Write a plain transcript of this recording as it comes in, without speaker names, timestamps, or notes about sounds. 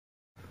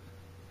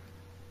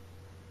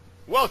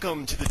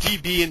Welcome to the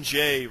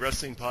DB&J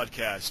Wrestling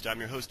Podcast. I'm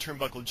your host,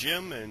 Turnbuckle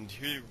Jim, and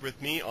here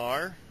with me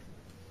are...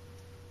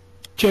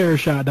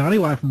 Chairshot Donnie,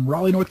 live from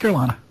Raleigh, North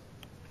Carolina.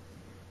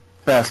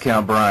 Fast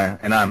Count Brian,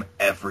 and I'm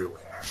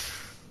everywhere.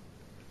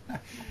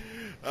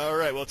 All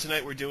right, well,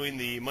 tonight we're doing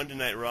the Monday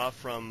Night Raw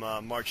from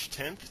March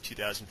 10th,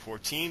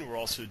 2014. We're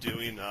also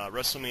doing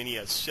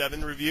WrestleMania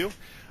 7 review,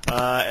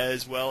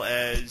 as well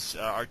as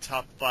our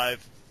top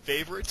 5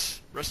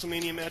 favorite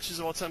WrestleMania matches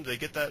of all time. Did I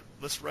get that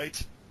list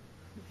right?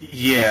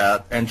 Yeah,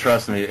 and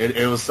trust me,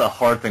 it was a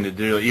hard thing to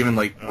do. Even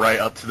right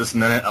up to this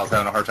minute, I was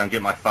having a hard time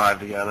getting my 5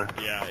 together.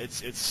 Yeah,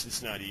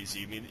 it's not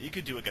easy. I mean, you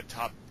could do like a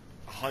top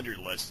 100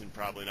 list and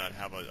probably not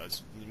have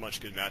as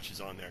much good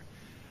matches on there.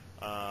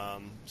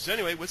 So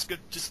anyway, let's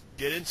just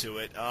get into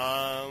it.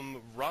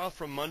 Raw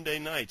from Monday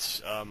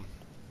night.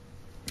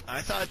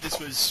 I thought this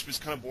was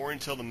kind of boring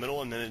until the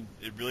middle, and then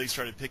it really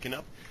started picking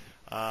up.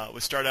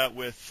 We'll start out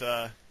with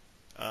the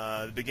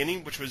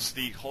beginning, which was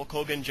the Hulk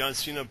Hogan, John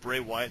Cena, Bray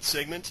Wyatt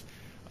segment.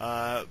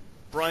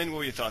 Brian, what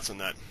were your thoughts on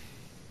that?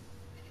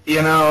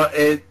 You know,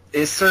 it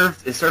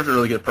served a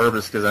really good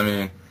purpose because I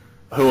mean,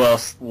 who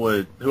else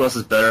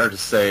is better to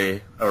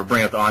say or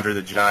bring up the Andre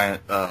the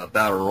Giant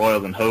Battle Royal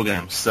than Hogan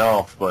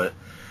himself? But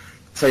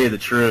to tell you the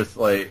truth,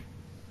 like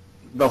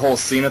the whole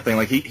Cena thing,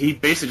 like he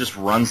basically just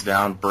runs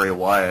down Bray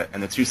Wyatt,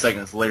 and then 2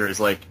 seconds later he's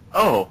like,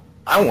 "Oh,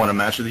 I want a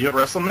match with you at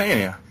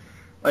WrestleMania."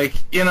 Like,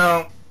 you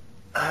know,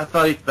 I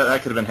thought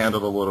that could have been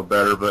handled a little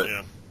better, but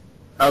yeah.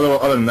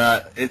 Other than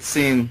that, it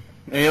seemed.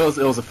 I mean,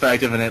 it was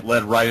effective, and it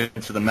led right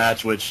into the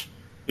match, which,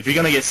 if you're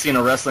going to get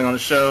Cena wrestling on the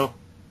show,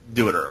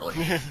 do it early.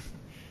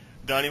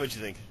 Donnie, what'd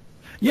you think?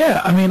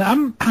 Yeah, I mean,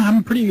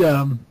 I'm pretty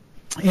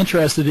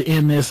interested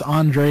in this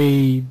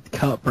Andre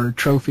Cup or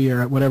trophy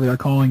or whatever they're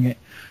calling it.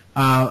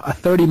 A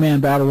 30-man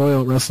battle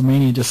royal at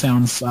WrestleMania just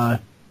sounds,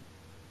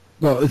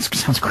 it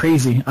sounds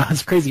crazy.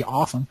 It's crazy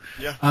awesome.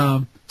 Yeah.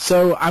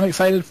 So I'm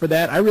excited for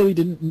that. I really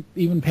didn't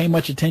even pay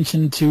much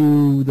attention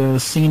to the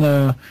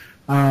Cena...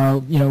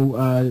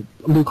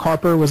 Luke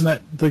Harper, wasn't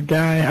that the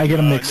guy? I get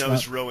him mixed up. No, it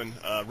was Rowan.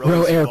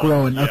 Eric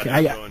Rowan. Yeah,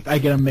 Okay, Rowan. I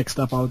get him mixed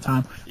up all the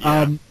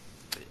time.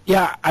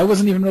 Yeah. I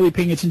wasn't even really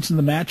paying attention to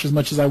the match as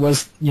much as I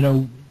was,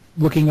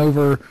 looking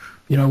over,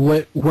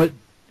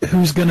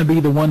 who's going to be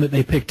the one that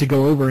they pick to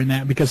go over in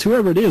that, because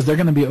whoever it is, they're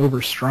going to be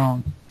over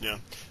strong. Yeah,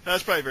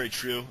 that's probably very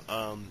true.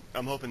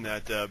 I'm hoping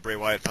that Bray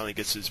Wyatt finally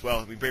gets his. Well,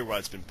 I mean, Bray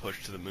Wyatt's been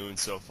pushed to the moon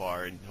so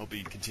far, and hope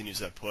he continues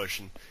that push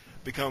and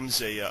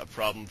becomes a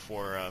problem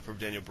for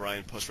Daniel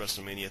Bryan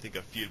post-WrestleMania. I think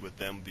a feud with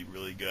them would be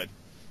really good.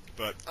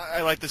 But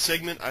I like the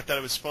segment. I thought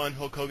it was fun.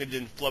 Hulk Hogan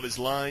didn't flub his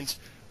lines.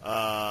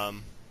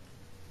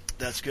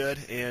 That's good.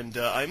 And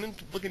I'm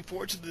looking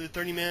forward to the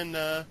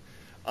 30-man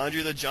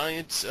Andre the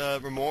Giant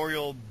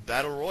Memorial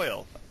Battle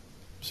Royal.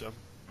 So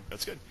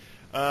that's good.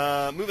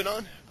 Moving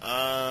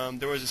on.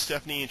 There was a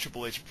Stephanie and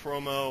Triple H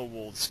promo.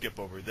 We'll skip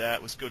over that.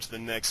 Let's go to the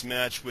next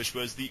match, which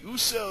was the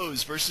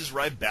Usos versus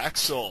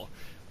Ryback.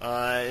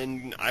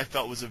 And I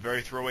felt it was a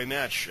very throwaway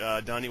match.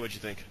 Donnie, what'd you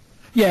think?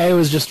 Yeah, it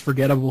was just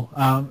forgettable.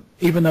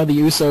 Even though the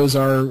Usos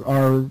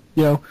are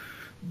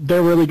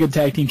they're really good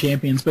tag team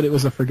champions, but it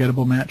was a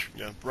forgettable match.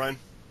 Yeah, Brian?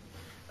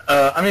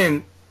 I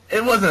mean,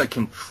 it wasn't a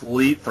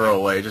complete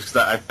throwaway, just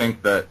because I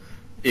think that,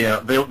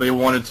 they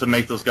wanted to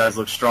make those guys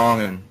look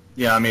strong, and,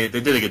 I mean, they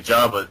did a good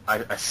job, but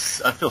I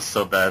feel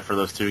so bad for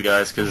those 2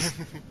 guys, because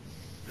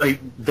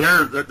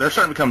they're starting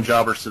to become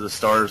jobbers to the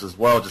stars as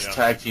well, just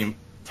tag team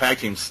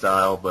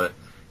style, but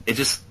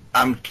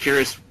I'm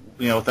curious,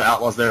 with the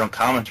Outlaws there on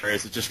commentary,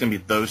 is it just going to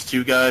be those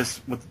 2 guys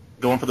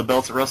going for the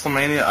belts at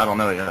WrestleMania? I don't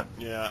know yet.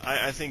 Yeah,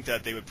 I think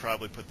that they would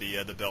probably put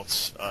the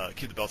belts,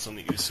 keep the belts on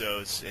the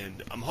Usos,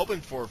 and I'm hoping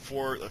for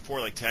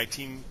like tag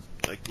team,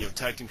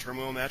 tag team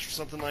turmoil match or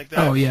something like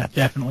that. Oh yeah,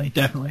 definitely.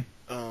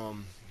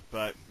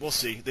 But we'll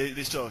see.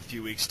 They still have a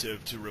few weeks to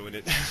ruin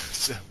it.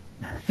 So,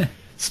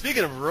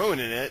 speaking of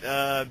ruining it,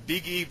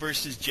 Big E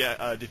versus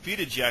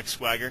defeated Jack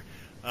Swagger.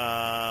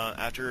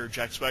 After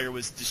Jack Swagger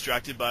was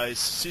distracted by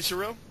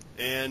Cesaro,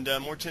 and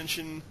more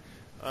tension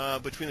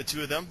between the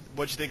 2 of them.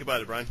 What'd you think about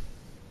it, Brian?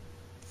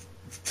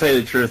 To tell you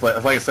the truth,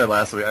 like I said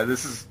last week,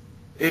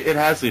 it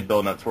has to be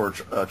building up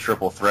towards a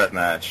triple threat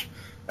match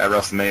at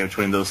WrestleMania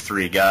between those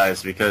 3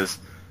 guys, because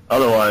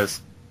otherwise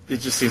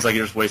it just seems like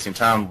you're just wasting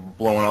time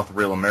blowing off the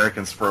Real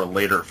Americans for a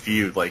later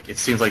feud. Like, it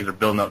seems like they're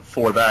building up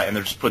for that, and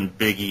they're just putting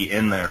Big E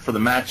in there. For the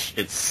match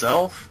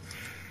itself,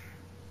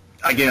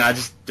 again, I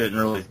just didn't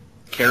really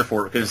care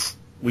for it because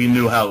we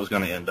knew how it was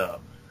going to end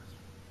up.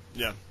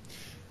 Yeah.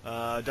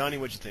 Donnie,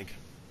 what'd you think?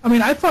 I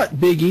mean, I thought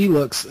Big E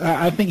looks...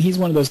 I think he's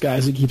one of those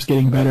guys that keeps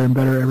getting better and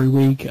better every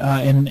week,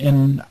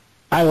 and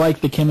I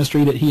like the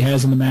chemistry that he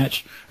has in the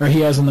match, or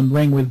he has in the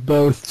ring with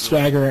both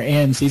Swagger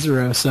and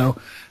Cesaro, so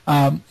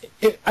I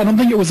don't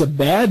think it was a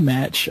bad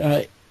match.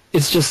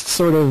 It's just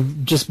sort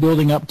of just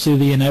building up to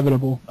the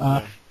inevitable.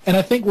 And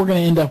I think we're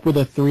going to end up with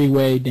a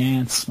 3-way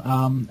dance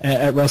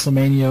at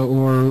WrestleMania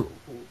or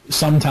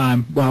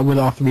sometime with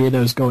all 3 of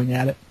those going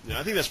at it. Yeah,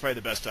 I think that's probably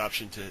the best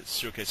option to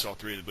showcase all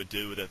 3 that would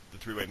do with the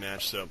 3-way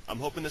match. So I'm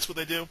hoping that's what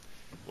they do.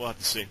 We'll have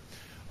to see.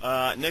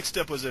 Next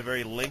up was a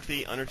very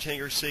lengthy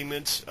Undertaker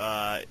segment,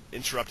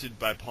 interrupted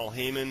by Paul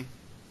Heyman.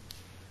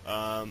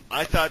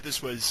 I thought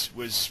this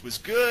was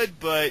good,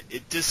 but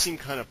it just seemed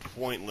kind of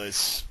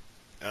pointless.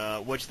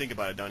 What'd you think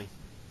about it, Donnie?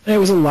 It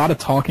was a lot of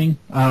talking.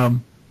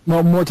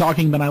 Well, more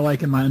talking than I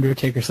like in my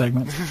Undertaker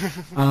segments.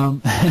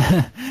 No,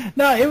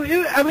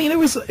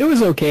 it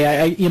was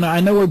okay. I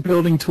know we're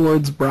building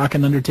towards Brock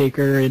and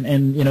Undertaker,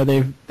 and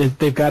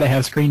they've got to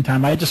have screen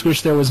time. I just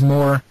wish there was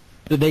more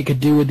that they could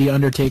do with the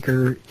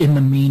Undertaker in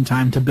the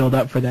meantime to build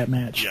up for that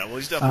match. Yeah, well,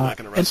 he's definitely not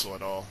going to wrestle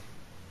at all.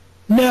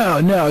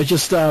 No, it's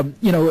just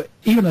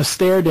even a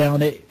stare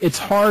down. It's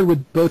hard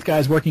with both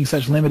guys working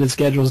such limited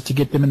schedules to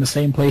get them in the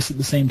same place at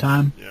the same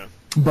time. Yeah.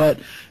 But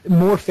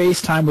more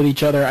face time with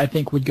each other, I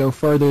think, would go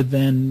further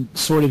than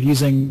sort of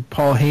using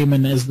Paul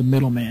Heyman as the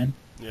middleman.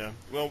 Yeah.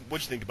 Well,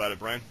 what'd you think about it,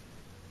 Brian?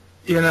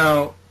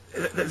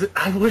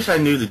 I wish I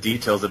knew the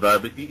details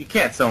about it, but you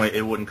can't tell me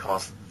it wouldn't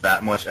cost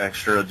that much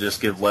extra to just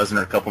give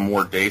Lesnar a couple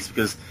more dates,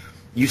 because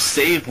you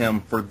save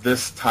him for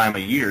this time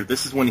of year.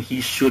 This is when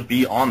he should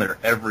be on there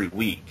every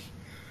week.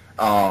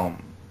 But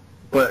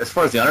as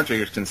far as the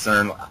Undertaker's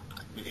concerned,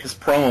 his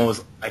promo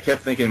was, I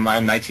kept thinking, my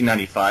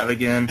 1995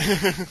 again.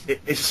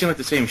 It just seemed like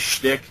the same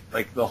shtick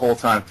like the whole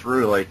time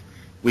through. Like,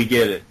 we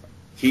get it.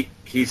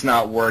 He's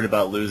not worried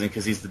about losing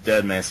because he's the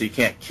dead man, so you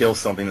can't kill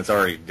something that's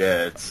already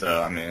dead.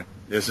 So, I mean,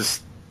 it's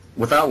just,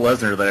 without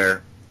Lesnar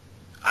there,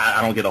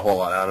 I don't get a whole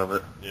lot out of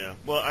it. Yeah.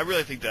 Well, I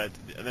really think that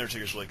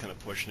Undertaker's really kind of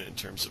pushing it in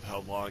terms of how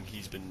long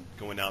he's been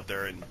going out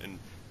there and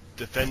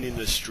defending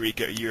this streak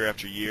year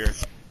after year.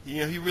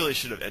 He really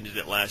should have ended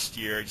it last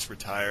year, just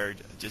retired,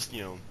 just,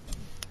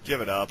 give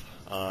it up.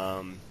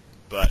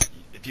 But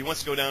if he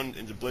wants to go down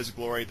into blaze of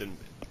glory, then,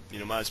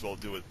 might as well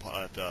do it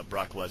with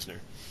Brock Lesnar.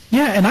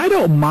 Yeah, and I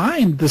don't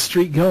mind the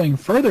streak going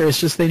further. It's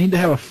just they need to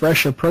have a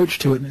fresh approach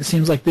to it, and it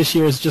seems like this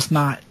year is just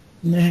not.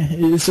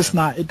 It's just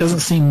not. It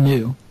doesn't seem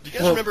new. Do you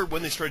guys remember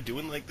when they started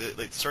doing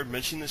started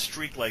mentioning this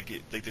streak?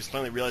 They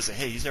finally realized that,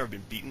 hey, he's never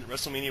been beaten at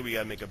WrestleMania. We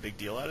got to make a big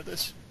deal out of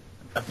this.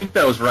 I think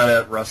that was right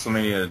at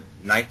WrestleMania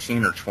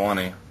 19 or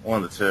 20,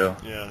 one of the two.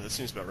 Yeah, that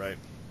seems about right.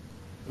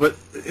 But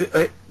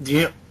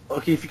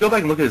if you go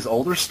back and look at his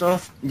older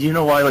stuff, do you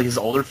know why his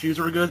older feuds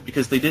were good?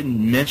 Because they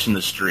didn't mention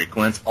the streak.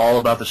 When it's all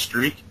about the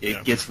streak,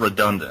 it gets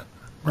redundant.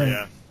 Right.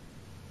 Yeah.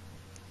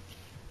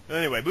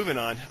 Anyway, moving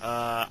on.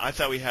 I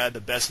thought we had the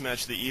best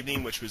match of the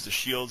evening, which was the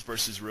Shield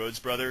versus Rhodes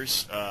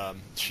Brothers.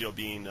 Shield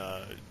being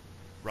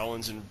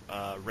Rollins and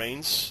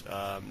Reigns,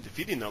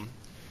 defeating them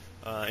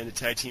in a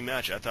tag team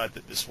match. I thought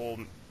that this whole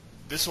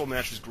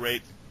match was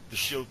great. The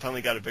Shield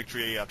finally got a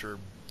victory after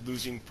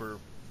losing for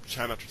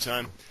time after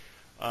time.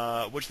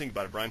 What do you think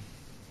about it, Brian?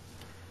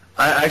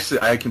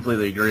 I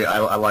completely agree.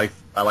 I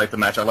like the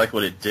match. I like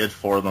what it did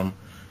for them.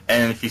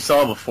 And if you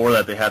saw before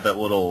that, they had that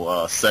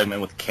little segment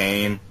with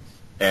Kane.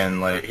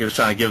 And he was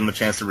trying to give them a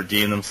chance to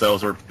redeem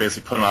themselves, or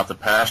basically put them out the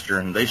pasture,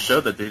 and they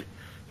showed that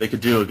they could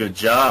do a good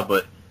job.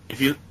 But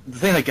the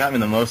thing that got me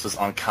the most was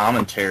on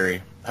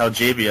commentary, how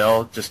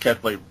JBL just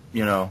kept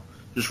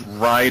just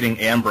riding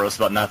Ambrose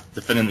about not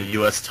defending the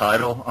U.S.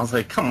 title. I was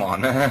like, come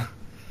on, man.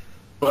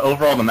 But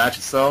overall, the match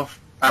itself,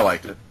 I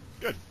liked it.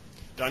 Good,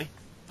 Donnie.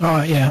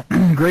 Oh yeah,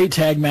 great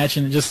tag match,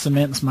 and it just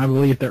cements my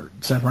belief that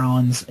Seth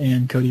Rollins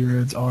and Cody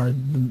Rhodes are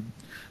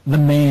the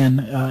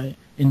man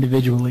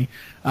individually.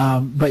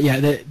 But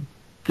yeah,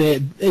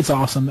 it's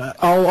awesome.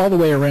 All the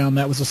way around,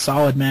 that was a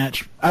solid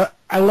match.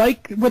 I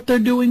like what they're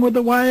doing with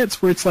the Wyatts,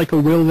 where it's like a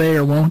will they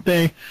or won't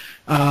they.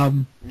 You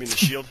mean the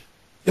Shield?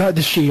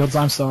 The Shields,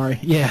 I'm sorry.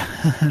 Yeah.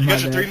 You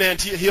got your three-man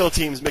heel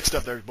teams mixed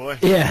up there, boy.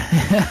 Yeah.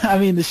 I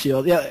mean, the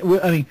Shield. Yeah.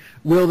 I mean,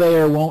 will they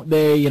or won't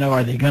they?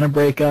 Are they going to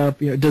break up?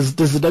 Does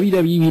the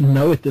WWE even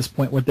know at this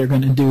point what they're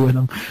going to do with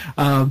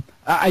them?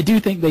 I do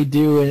think they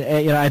do,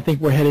 and I think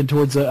we're headed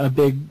towards a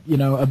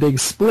big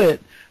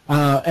split.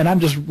 And I'm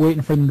just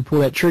waiting for them to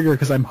pull that trigger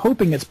because I'm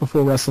hoping it's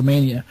before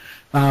WrestleMania.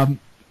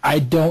 I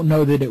don't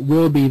know that it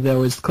will be,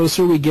 though. As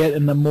closer we get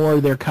and the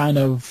more they're kind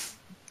of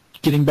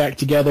getting back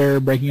together,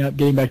 breaking up,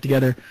 getting back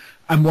together,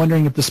 I'm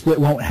wondering if the split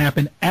won't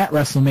happen at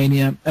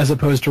WrestleMania as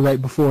opposed to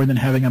right before and then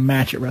having a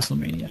match at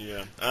WrestleMania.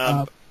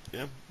 Yeah.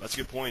 Yeah, that's a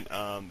good point.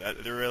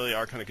 They really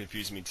are kind of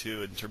confusing me,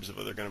 too, in terms of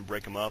whether they're going to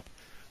break them up.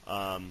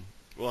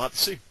 We'll have to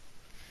see.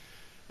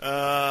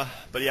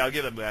 But yeah, I'll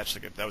give that match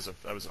that was an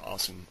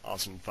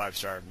awesome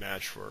 5-star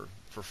match for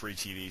free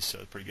TV, so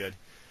pretty good.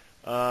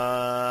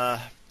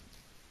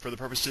 For the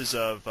purposes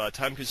of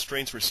time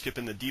constraints, we're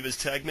skipping the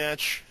Divas tag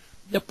match.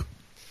 Yep.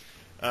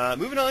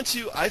 Moving on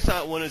to, I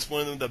thought one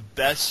of the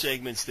best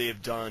segments they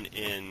have done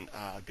in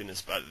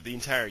the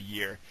entire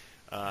year.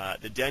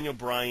 The Daniel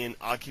Bryan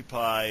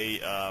Occupy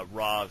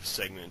Raw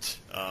segment.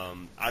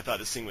 I thought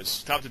this thing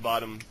was top to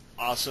bottom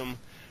awesome,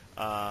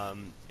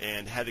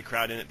 and had the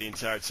crowd in it the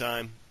entire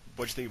time.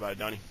 What'd you think about it,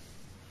 Donnie?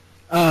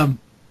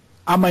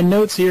 On my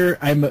notes here,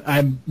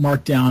 I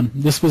marked down,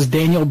 this was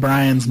Daniel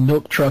Bryan's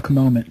milk truck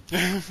moment.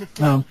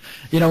 When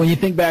you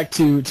think back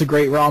to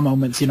great Raw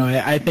moments,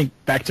 I think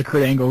back to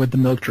Kurt Angle with the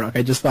milk truck.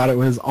 I just thought it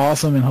was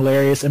awesome and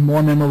hilarious and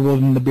more memorable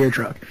than the beer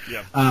truck,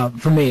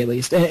 for me at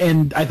least.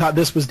 And I thought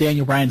this was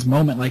Daniel Bryan's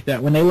moment like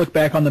that. When they look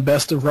back on the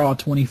Best of Raw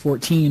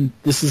 2014,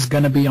 this is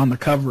going to be on the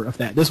cover of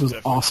that. This was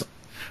awesome.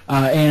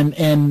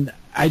 And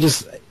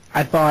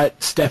I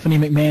thought Stephanie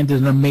McMahon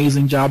did an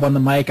amazing job on the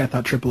mic. I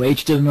thought Triple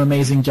H did an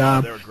amazing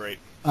job. They were great.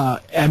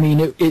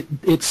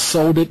 It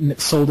sold it, and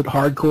it sold it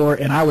hardcore,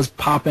 and I was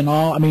popping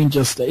all.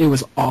 It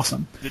was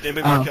awesome. Did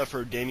anybody mark out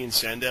for Damien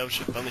Sandow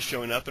finally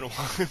showing up in a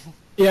while?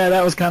 Yeah,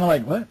 that was kind of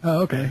like, what?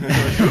 Oh, okay.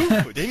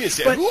 Who? Damien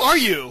Sandow? Who are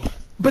you?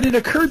 But it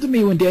occurred to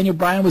me when Daniel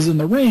Bryan was in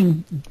the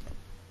ring,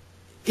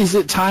 is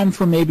it time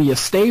for maybe a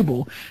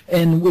stable?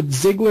 And with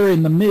Ziggler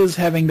and The Miz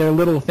having their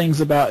little things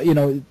about,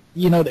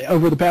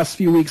 over the past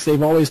few weeks,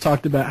 they've always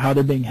talked about how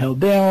they're being held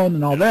down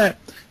and all that.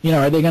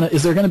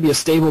 Is there gonna be a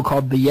stable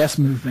called the Yes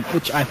Movement,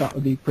 which I thought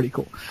would be pretty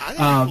cool. I think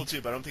it'd be cool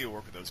too, but I don't think it'll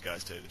work with those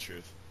guys, to tell you the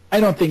truth.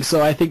 I don't think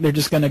so. I think they're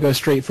just gonna go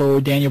straight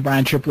forward. Daniel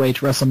Bryan, Triple H,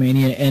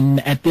 WrestleMania,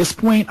 and at this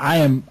point,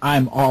 I'm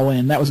all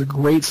in. That was a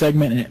great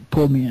segment, and it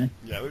pulled me in.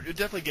 Yeah, it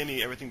definitely gave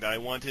me everything that I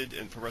wanted,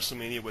 and for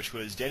WrestleMania, which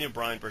was Daniel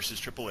Bryan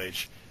versus Triple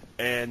H,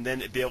 and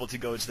then be able to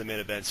go to the main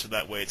event, so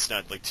that way it's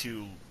not like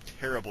two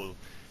terrible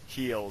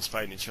heels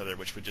fighting each other,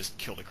 which would just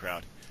kill the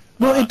crowd.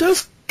 Well, it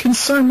does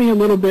concern me a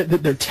little bit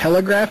that they're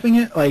telegraphing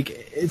it.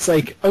 It's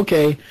like,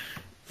 okay,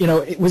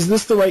 was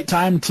this the right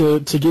time to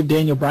give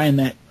Daniel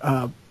Bryan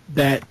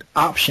that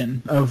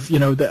option of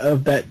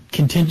that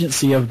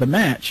contingency of the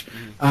match?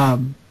 I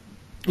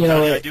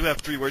do have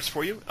 3 words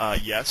for you: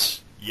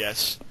 yes,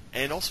 yes,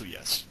 and also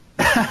yes.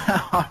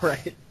 All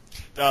right,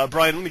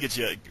 Brian, let me get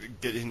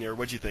in here.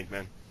 What'd you think,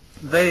 man?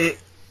 They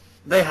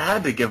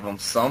had to give him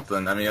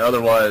something.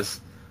 Otherwise,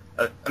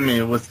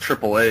 with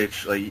Triple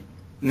H,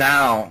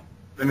 now.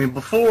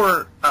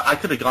 Before I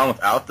could have gone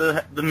without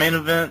the main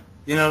event,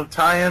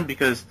 tie-in,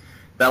 because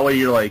that way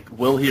you're like,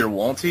 will he or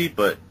won't he?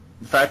 But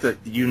the fact that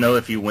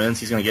if he wins,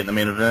 he's going to get in the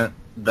main event,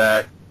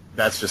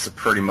 that's just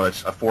pretty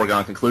much a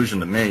foregone conclusion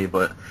to me.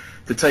 But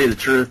to tell you the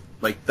truth,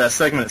 that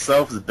segment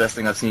itself is the best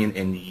thing I've seen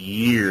in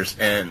years.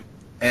 And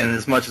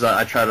as much as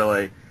I try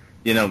to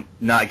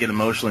not get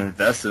emotionally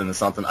invested into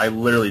something, I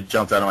literally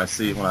jumped out of my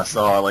seat when I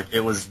saw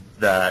it was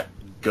that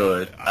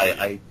good.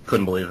 I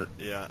couldn't believe it.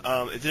 Yeah.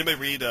 Did anybody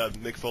read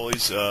Mick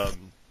Foley's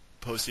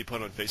post he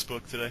put on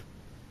Facebook today?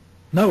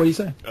 No, what did he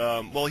say?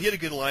 Well, he had a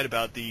good line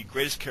about the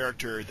greatest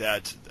character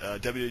that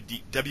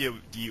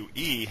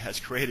WWE has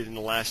created in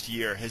the last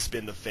year has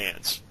been the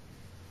fans,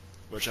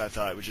 which I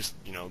thought was just,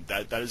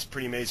 that is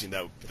pretty amazing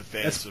that the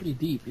fans. That's pretty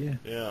deep, yeah.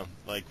 Yeah,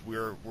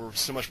 we're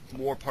so much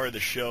more part of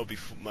the show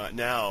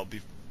now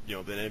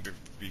than ever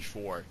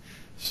before.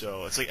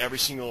 So it's like every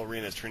single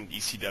arena is turned into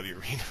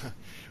ECW arena,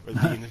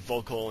 with being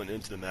vocal and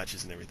into the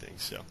matches and everything.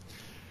 So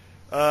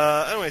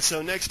anyway,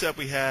 so next up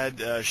we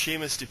had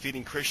Sheamus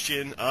defeating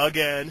Christian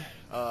again,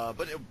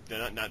 but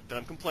not that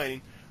I'm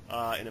complaining,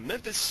 in a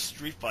Memphis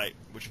street fight,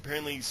 which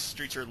apparently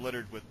streets are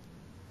littered with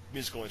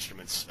musical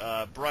instruments.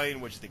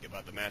 Brian, what'd you think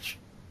about the match?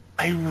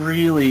 I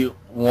really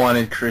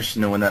wanted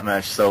Christian to win that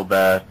match so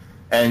bad.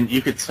 And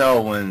you could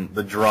tell when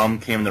the drum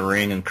came in the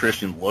ring and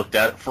Christian looked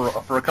at it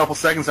for a couple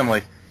seconds, I'm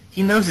like,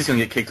 he knows he's going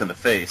to get kicked in the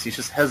face. He's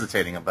just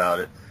hesitating about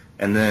it.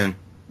 And then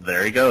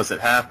there he goes. It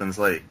happens.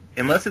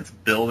 Unless it's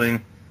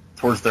building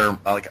towards their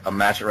a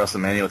match at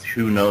WrestleMania with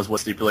who knows what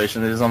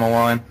stipulation it is on the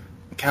line,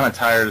 I'm kind of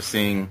tired of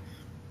seeing,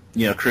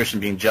 Christian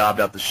being jobbed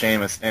out to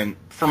Sheamus. And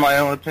for my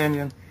own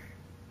opinion,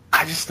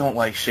 I just don't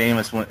like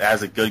Sheamus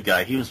as a good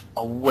guy. He was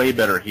a way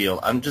better heel.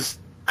 I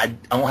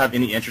don't have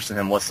any interest in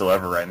him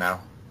whatsoever right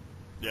now.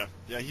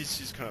 Yeah,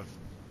 he's kind of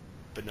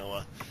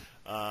vanilla.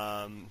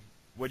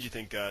 What'd you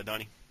think,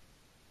 Donnie?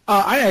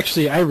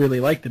 I really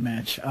liked the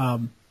match.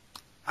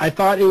 I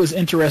thought it was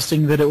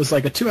interesting that it was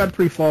like a 2 out of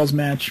 3 falls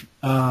match,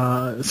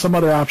 some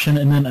other option,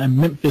 and then a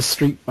Memphis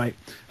street fight.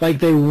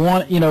 They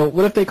want,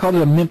 what if they called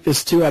it a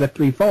Memphis 2 out of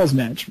 3 falls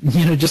match?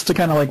 Just to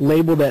kind of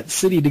label that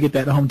city to get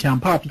that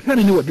hometown pop. You kind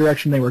of knew what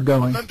direction they were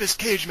going. Memphis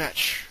cage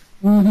match.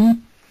 Mm-hmm.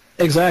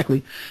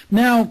 Exactly.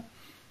 Now,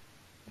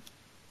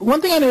 one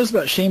thing I noticed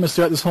about Sheamus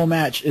throughout this whole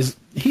match is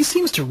he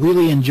seems to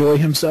really enjoy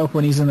himself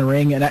when he's in the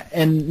ring, and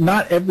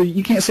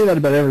you can't say that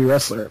about every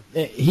wrestler.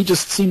 He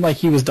just seemed like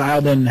he was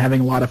dialed in and having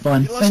a lot of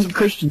fun, and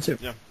Christian too.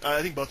 Yeah,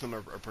 I think both of them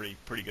are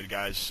pretty good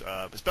guys,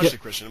 especially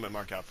Christian. I'm gonna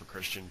mark out for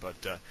Christian, but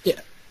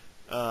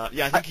I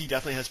think he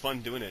definitely has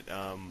fun doing it.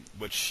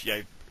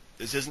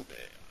 This isn't.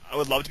 I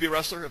would love to be a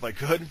wrestler if I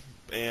could,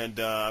 and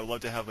I would love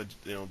to have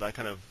that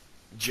kind of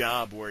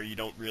job where you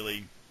don't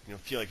really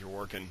feel like you're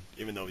working,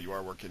 even though you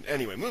are working.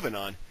 Anyway, moving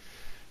on.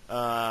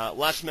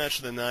 Last match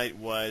of the night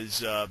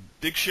was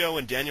Big Show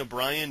and Daniel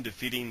Bryan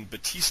defeating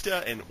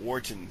Batista and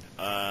Orton.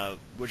 What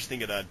did you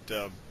think of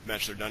that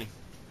match there, Donnie?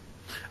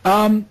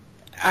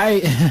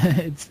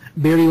 It's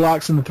Beardy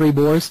Locks and the Three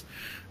Boys.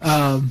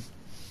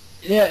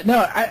 Yeah,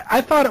 no,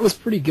 I thought it was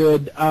pretty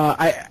good.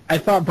 I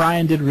thought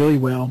Bryan did really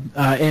well,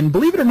 and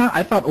believe it or not,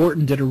 I thought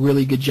Orton did a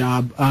really good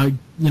job.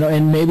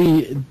 And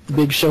maybe the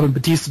Big Show and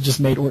Batista just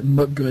made Orton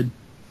look good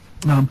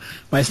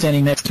by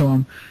standing next to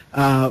him.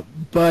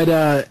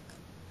 But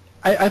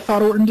I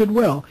thought Orton did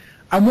well.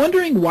 I'm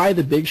wondering why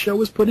the Big Show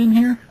was put in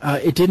here.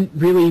 It didn't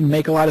really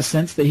make a lot of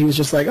sense that he was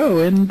just like, oh,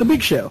 and the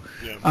Big Show.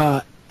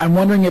 Yeah. I'm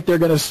wondering if they're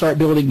going to start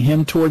building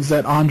him towards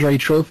that Andre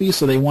trophy,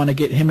 so they want to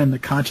get him in the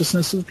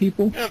consciousness of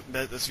people. Yeah,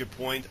 that's a good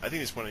point. I think they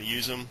just want to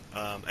use him.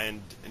 And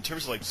in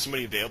terms of like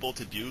somebody available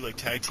to do like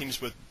tag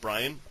teams with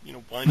Bryan,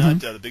 why not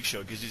the Big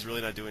Show? Because he's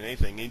really not doing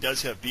anything. He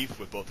does have beef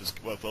with both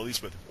at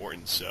least with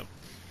Orton. So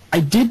I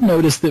did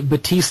notice that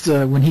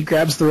Batista, when he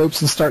grabs the ropes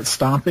and starts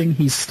stomping,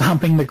 he's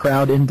stomping the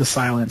crowd into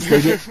silence.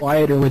 They get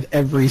quieter with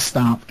every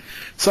stomp.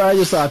 So I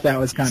just thought that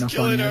was kind of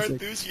funny. Killing our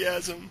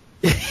enthusiasm.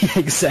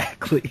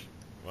 Exactly.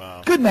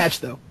 Wow. Good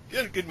match, though.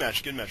 Yeah, good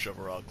match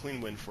overall.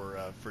 Clean win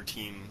for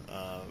Team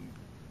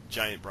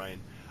Giant Bryan.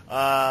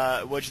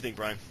 What'd you think,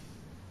 Brian?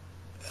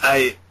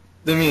 I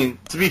mean,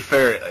 to be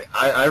fair,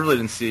 I really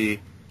didn't see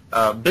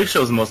Big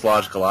Show's the most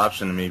logical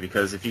option to me,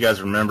 because if you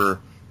guys remember,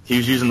 he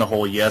was using the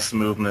whole yes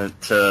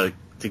movement to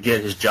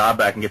get his job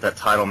back and get that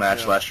title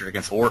match last year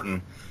against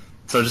Orton.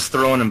 So just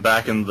throwing him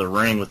back into the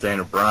ring with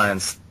Daniel Bryan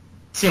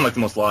seemed like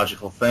the most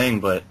logical thing.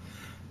 But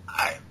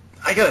I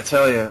gotta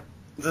tell you,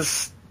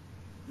 this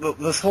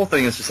whole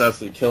thing is just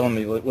absolutely killing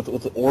me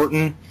with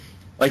Orton.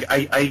 Like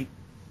I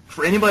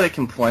for anybody that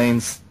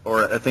complains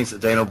or thinks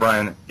that Daniel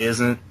Bryan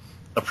isn't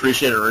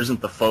appreciated or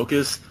isn't the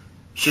focus,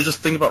 should just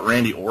think about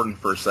Randy Orton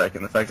for a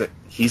second. The fact that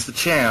he's the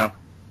champ,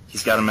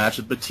 he's got a match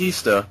with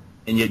Batista,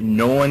 and yet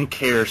no one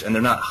cares, and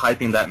they're not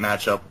hyping that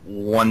match up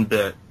one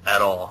bit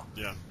at all.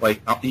 Yeah.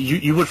 Like,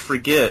 you would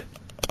forget,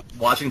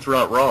 watching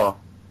throughout Raw,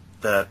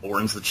 that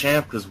Orton's the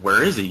champ, because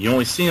where is he? You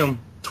only see him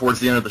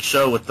towards the end of the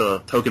show with the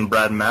token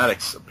Brad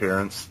Maddox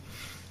appearance,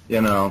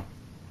 But,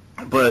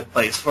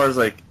 like, as far as,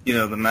 like,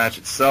 the match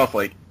itself,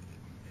 like,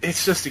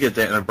 it's just to get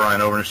Daniel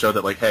Bryan over and show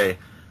that, like, hey,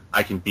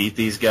 I can beat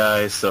these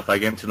guys, so if I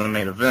get into the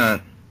main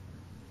event,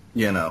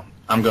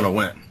 I'm going to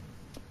win.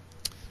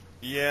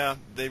 Yeah,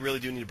 they really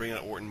do need to bring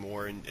out Orton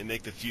more and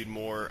make the feud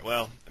more.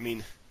 Well, I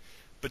mean,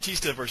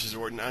 Batista versus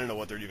Orton, I don't know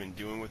what they're even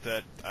doing with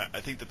that.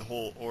 I think that the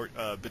whole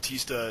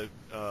Batista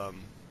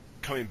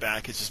coming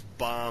back has just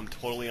bombed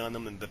totally on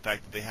them, and the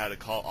fact that they had to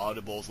call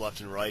audibles left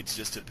and right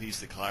just to appease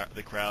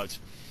the crowds.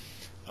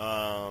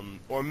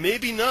 Or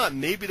maybe not.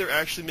 Maybe they're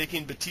actually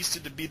making Batista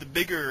to be the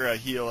bigger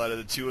heel out of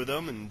the two of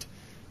them, and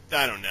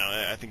I don't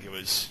know. I think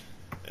it's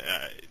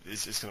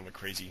kind of a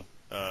crazy,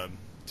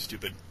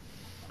 stupid.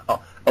 Oh,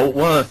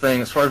 one other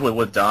thing, as far as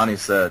what Donnie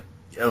said,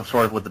 as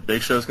far as what the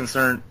Big Show is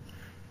concerned,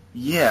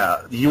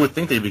 yeah, you would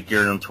think they'd be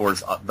gearing him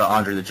towards the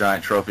Andre the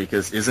Giant trophy,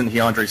 because isn't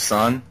he Andre's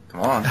son?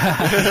 Come on.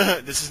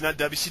 This is not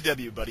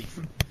WCW, buddy.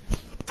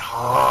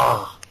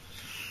 Oh.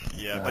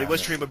 Yeah, but he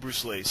was trained by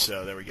Bruce Lee,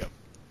 so there we go.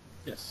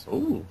 Yes.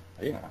 Ooh,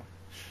 yeah.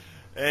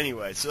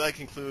 Anyway, so that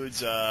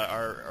concludes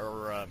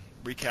our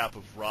recap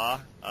of Raw.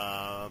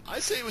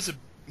 I'd say it was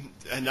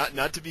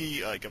not to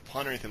be like a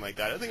pun or anything like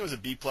that. I think it was a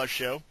B+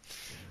 show.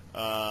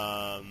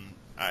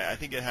 I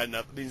think it had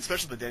enough. I mean,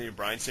 especially the Daniel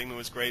Bryan segment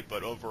was great,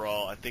 but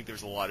overall, I think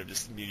there's a lot of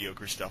just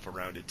mediocre stuff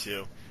around it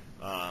too.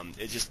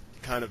 It just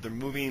kind of they're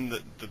moving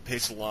the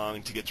pace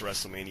along to get to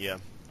WrestleMania.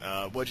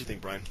 What'd you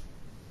think, Brian?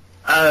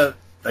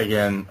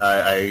 Again,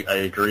 I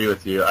agree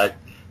with you.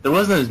 There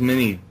wasn't as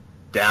many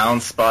down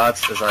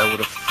spots as I would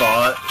have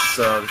thought.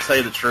 So to tell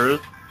you the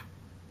truth,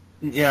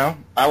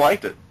 I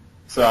liked it.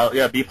 So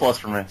yeah, B+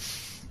 for me.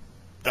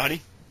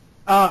 Donnie?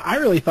 I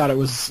really thought it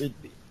was.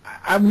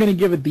 I'm going to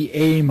give it the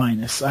A-.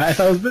 I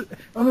thought it was.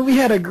 I mean, we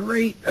had a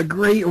great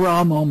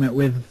Raw moment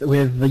with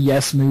the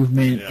Yes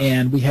Movement,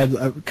 and we had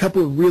a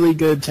couple of really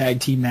good tag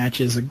team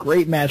matches. A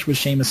great match with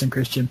Sheamus and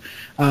Christian.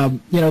 The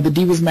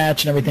Divas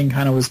match and everything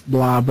kind of was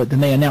blah, but then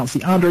they announced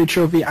the Andre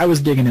Trophy. I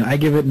was digging it. I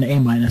give it an A-.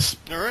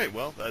 All right.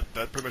 Well, that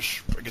pretty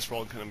much. I guess we're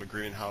all kind of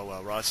agreeing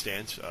how Raw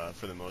stands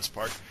for the most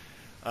part.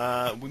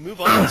 We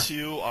move on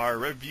to our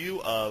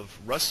review of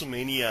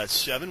WrestleMania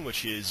 7,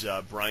 which is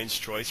Brian's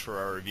choice for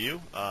our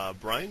review.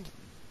 Brian,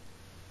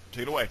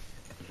 take it away.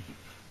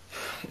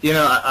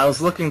 I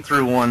was looking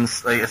through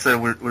ones, like I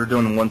said, we're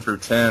doing them 1 through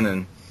 10,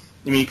 and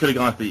you could have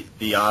gone with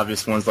the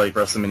obvious ones like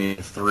WrestleMania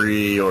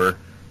 3 or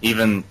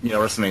even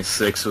WrestleMania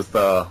 6 with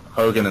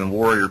Hogan and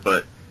Warrior,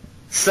 but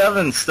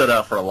 7 stood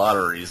out for a lot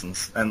of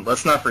reasons. And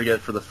let's not forget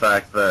for the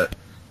fact that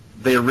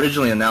they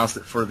originally announced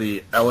it for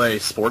the LA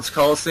Sports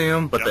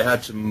Coliseum, but they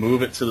had to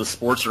move it to the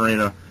Sports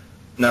Arena.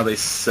 Now they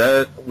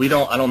said, I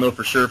don't know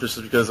for sure if this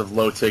was because of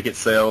low ticket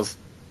sales.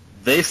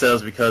 They said it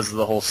was because of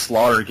the whole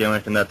Slaughter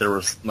gimmick and that there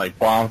was like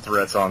bomb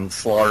threats on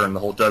Slaughter and the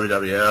whole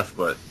WWF,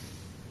 but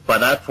by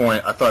that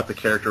point I thought the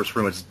character was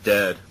pretty much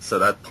dead, so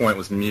that point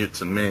was mute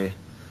to me.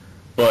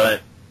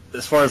 But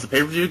as far as the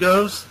pay-per-view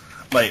goes,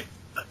 like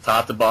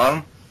top to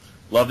bottom,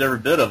 loved every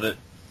bit of it.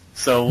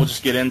 So we'll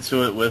just get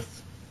into it with,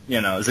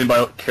 does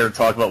anybody care to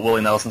talk about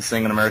Willie Nelson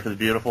singing America the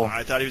Beautiful?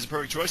 I thought he was a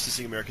perfect choice to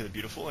sing America the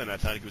Beautiful, and I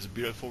thought it was a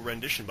beautiful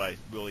rendition by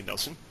Willie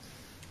Nelson.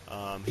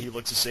 he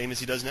looks the same as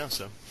he does now.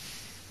 So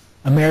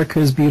America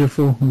is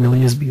beautiful,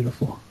 really is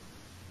beautiful.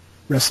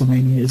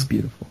 WrestleMania is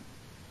beautiful.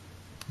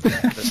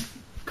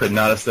 Could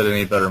not have said it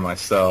any better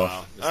myself.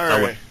 Wow. I All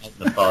right.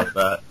 wouldn't have thought of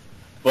that.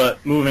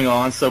 But moving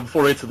on, so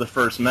before we get to the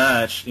first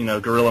match,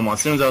 Gorilla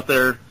Monsoon's out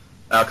there.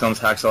 Out comes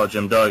Hacksaw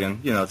Jim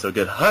Duggan. It's a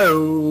good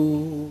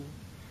ho.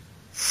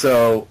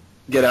 So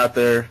get out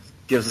there,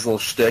 gives us a little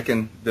shtick,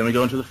 and then we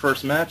go into the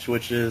first match,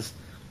 which is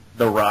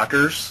the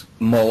Rockers,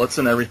 mullets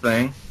and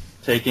everything,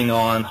 taking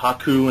on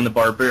Haku and the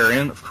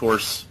Barbarian, of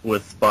course,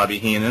 with Bobby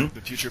Heenan.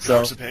 The future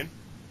Powers of Pain.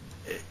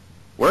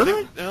 Were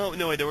they?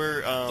 No, they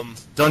were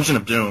Dungeon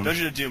of Doom.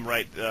 Dungeon of Doom,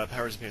 right?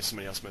 Powers of Pain is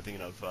somebody else I'm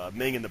thinking of.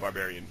 Ming and the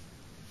Barbarian.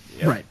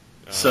 Yeah. Right.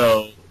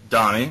 So,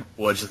 Donnie,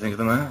 what did you think of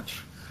the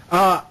match?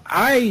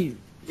 I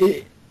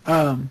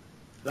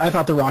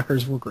thought the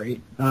Rockers were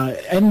great,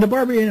 and the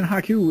Barbarian and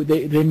Haku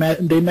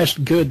they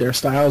meshed good. Their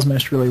styles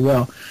meshed really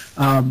well.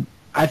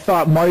 I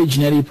thought Marty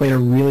Jannetty played a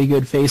really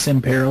good face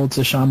in peril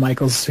to Shawn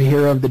Michaels'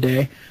 hero of the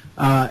day,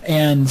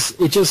 and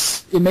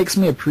it makes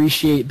me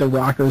appreciate the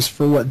Rockers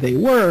for what they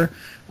were.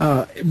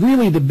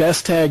 Really the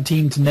best tag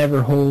team to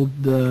never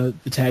hold the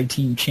tag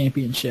team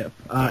championship.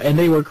 And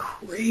they were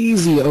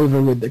crazy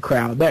over with the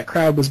crowd. That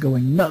crowd was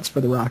going nuts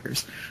for the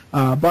Rockers.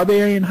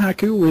 Barbarian and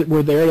Haku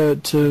were there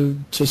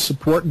to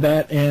support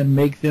that and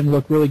make them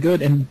look really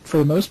good. And for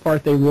the most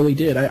part, they really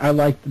did. I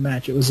liked the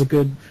match. It was a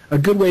good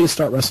way to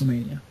start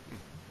WrestleMania.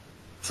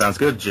 Sounds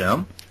good,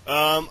 Jim.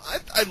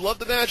 I love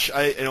the match.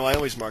 I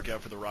always mark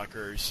out for the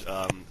Rockers.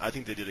 I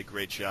think they did a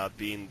great job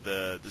being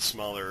the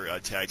smaller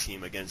tag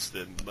team against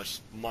the much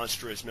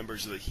monstrous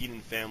members of the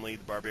Heenan family,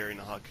 the Barbarian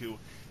and Haku.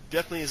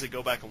 Definitely, as I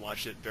go back and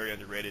watch it, very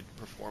underrated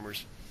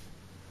performers.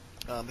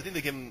 I think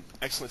they gave them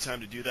excellent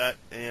time to do that.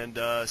 And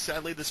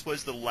sadly, this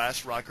was the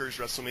last Rockers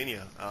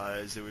WrestleMania,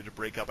 as they were to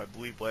break up, I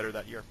believe, later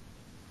that year.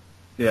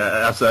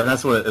 Yeah, absolutely. And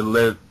that's what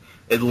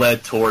it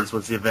led towards,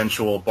 was the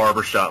eventual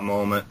barbershop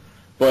moment.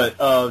 But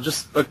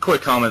just a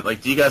quick comment,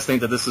 do you guys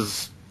think that this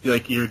is, your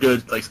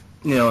good,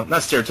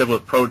 not stereotypical,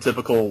 but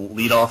prototypical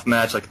lead-off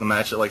match, the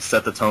match that,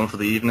 set the tone for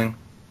the evening?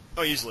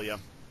 Oh, easily, yeah.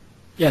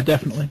 Yeah,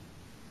 definitely.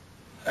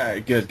 All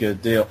right,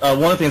 good deal.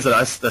 One of the things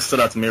that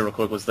stood out to me real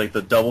quick was,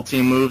 the double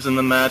team moves in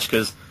the match,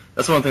 because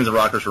that's one of the things the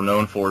Rockers were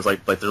known for, is, their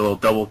little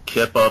double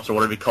kip-ups, or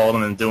whatever you call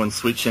them, and doing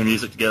sweet chin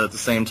music together at the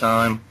same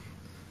time.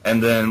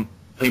 And then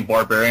I think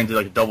Barbarian did,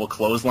 a double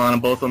clothesline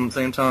on both of them at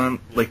the same time.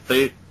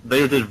 They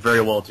did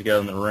very well together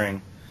in the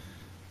ring.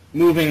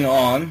 Moving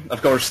on,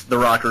 of course, the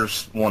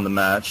Rockers won the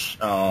match.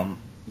 Go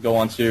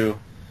on to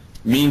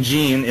Mean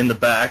Gene in the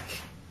back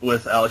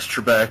with Alex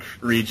Trebek,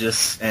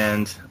 Regis,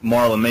 and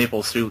Marla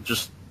Maples, who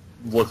just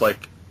looked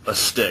like a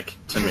stick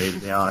to me, to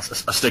be honest,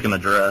 a stick in a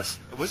dress.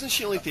 Wasn't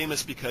she only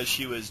famous because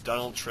she was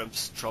Donald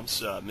Trump's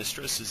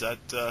mistress? Is that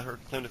her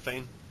claim to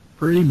fame?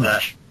 Pretty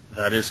much.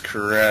 That is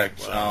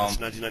correct. Wow, it's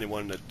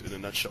 1991 in a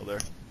nutshell there.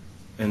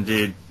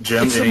 Indeed.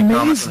 Jim, It's any amazing.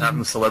 comments on having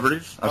the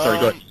celebrities? I'm sorry,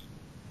 go ahead.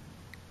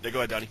 Yeah, go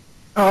ahead, Donnie.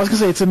 Oh, I was going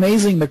to say, it's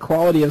amazing the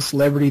quality of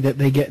celebrity that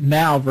they get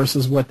now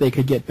versus what they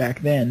could get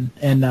back then.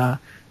 And,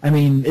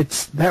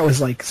 that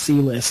was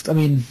C-list.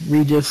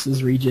 Regis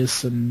is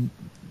Regis, and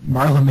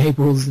Marla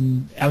Maples,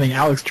 and,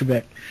 Alex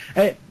Trebek.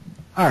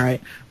 All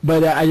right.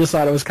 But I just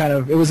thought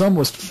it was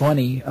almost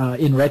funny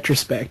in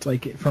retrospect,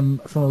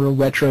 from a real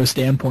retro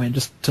standpoint,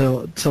 just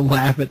to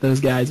laugh at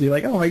those guys. Be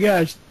like, oh my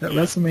gosh, that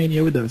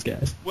WrestleMania with those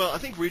guys. Well, I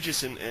think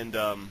Regis and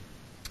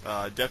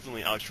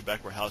definitely Alex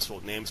Trebek were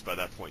household names by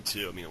that point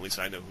too. At least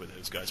I know who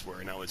those guys were,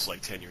 and I was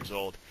 10 years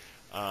old.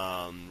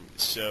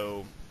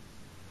 So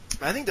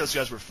I think those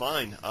guys were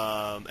fine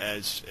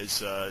as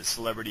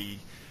celebrity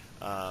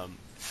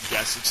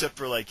guests, except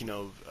for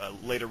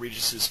later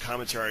Regis's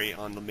commentary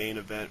on the main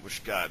event,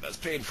 which that's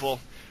painful.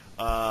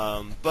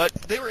 But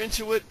they were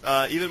into it.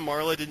 Even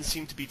Marla didn't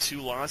seem to be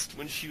too lost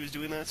when she was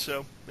doing that.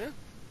 So yeah.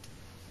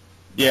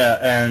 Yeah,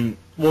 and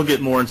we'll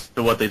get more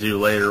into what they do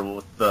later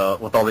with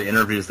all the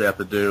interviews they have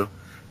to do.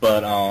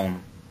 But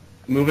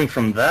moving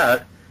from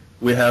that,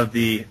 we have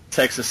the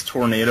Texas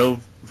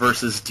Tornado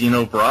versus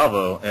Dino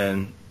Bravo,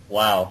 and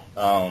wow,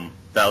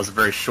 that was a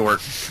very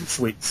short,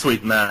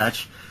 sweet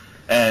match.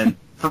 And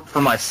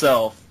for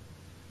myself,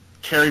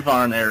 Kerry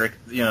Von Erich,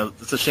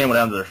 it's a shame what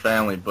happened to their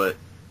family, but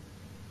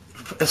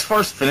as far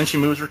as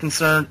finishing moves are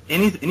concerned,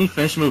 any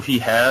finishing move he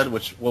had,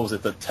 what was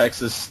it, the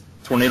Texas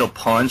Tornado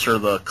Punch or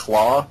the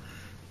Claw,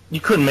 you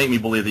couldn't make me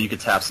believe that you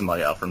could tap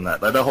somebody out from that.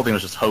 That whole thing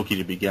was just hokey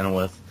to begin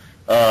with.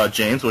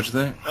 James, what'd you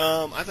think?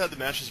 I thought the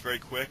match was very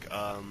quick.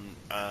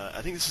 I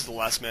think this is the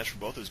last match for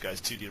both those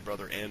guys, too, Dino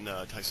Brother and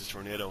Texas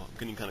Tornado. I'm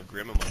getting kind of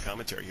grim in my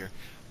commentary here.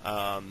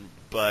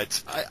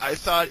 But I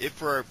thought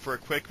for a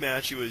quick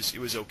match, it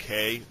was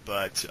okay,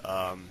 but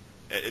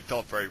it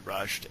felt very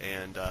rushed,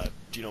 and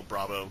Dino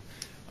Bravo,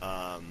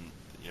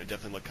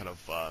 definitely looked kind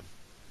of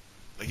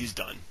like he's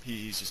done.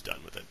 He's just done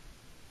with it.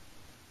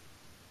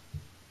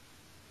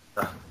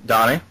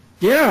 Donnie?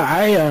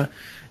 Yeah,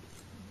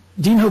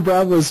 Dino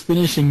Bravo's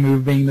finishing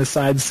move being the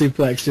side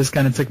suplex just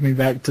kind of took me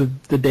back to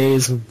the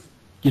days of,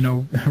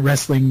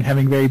 wrestling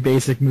having very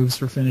basic moves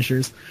for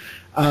finishers.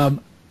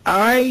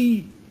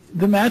 I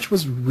the match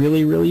was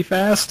really, really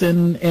fast,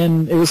 and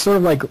it was sort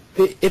of like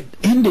it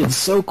ended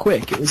so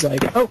quick. It was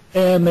like, oh,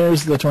 and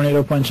there's the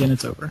tornado punch, and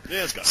it's over.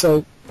 Yeah, it's gone.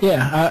 So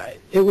yeah,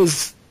 it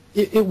was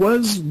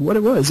what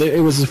it was.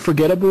 It was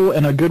forgettable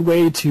and a good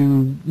way to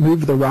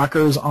move the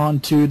Rockers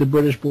onto the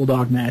British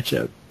Bulldog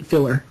matchup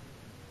filler.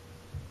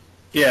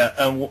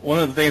 Yeah, one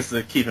of the things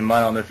to keep in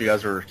mind, I don't know if you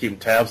guys were keeping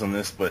tabs on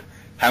this, but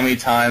how many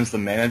times the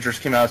managers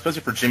came out,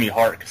 especially for Jimmy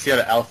Hart, because he had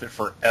an outfit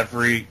for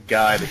every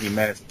guy that he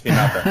managed came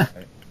out that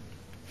night.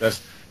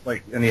 That's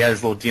like, and he had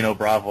his little Dino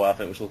Bravo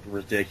outfit, which looked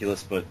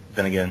ridiculous, but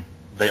then again,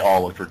 they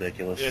all looked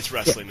ridiculous. It's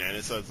wrestling, man.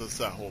 It's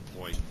that whole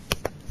point.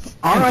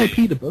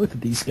 R.I.P. to both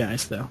of these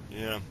guys, though.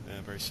 Yeah,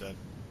 very sad.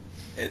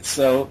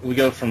 So we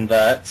go from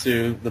that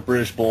to the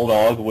British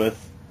Bulldog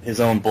with his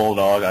own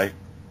Bulldog. I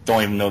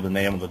don't even know the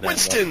name of the damn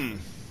Winston!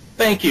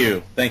 Thank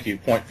you.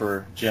 Point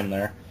for Jim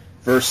there.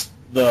 Versus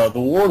the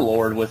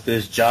Warlord with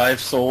his Jive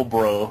Soul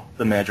Bro,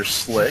 the manager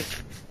Slick.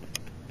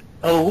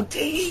 Oh,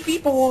 Davey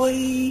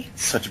boy!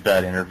 Such a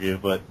bad interview,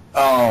 but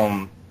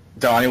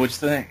Donnie, what'd you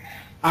think?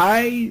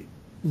 I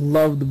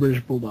love the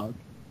British Bulldog,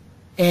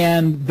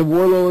 and the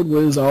Warlord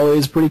was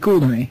always pretty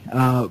cool to me.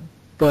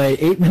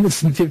 But 8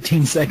 minutes and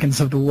 15 seconds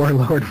of the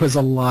Warlord was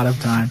a lot of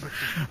time.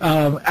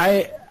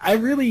 I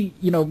really,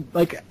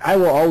 like, I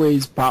will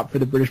always pop for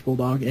the British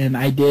Bulldog, and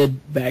I did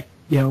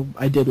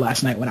I did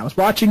last night when I was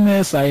watching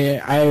this.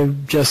 I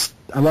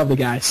love the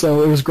guy,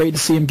 so it was great to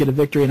see him get a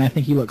victory, and I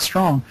think he looked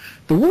strong.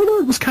 The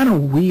Warlord was kind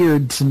of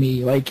weird to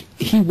me. Like,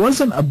 he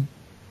wasn't a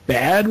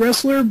bad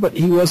wrestler, but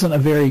he wasn't a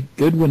very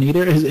good one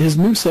either. His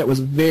moveset was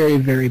very,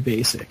 very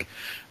basic.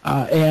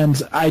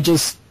 And I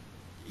just,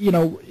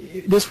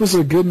 this was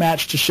a good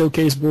match to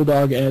showcase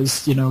Bulldog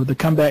as, the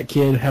comeback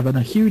kid having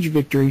a huge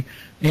victory,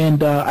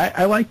 and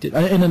I liked it.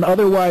 In an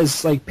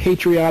otherwise, like,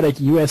 patriotic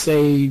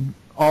USA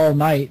all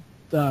night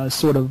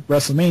sort of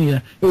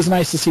WrestleMania, it was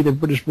nice to see the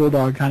British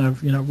Bulldog kind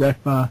of,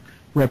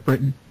 rep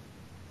Britain.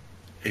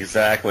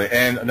 Exactly.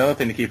 And another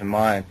thing to keep in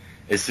mind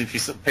is if you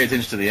pay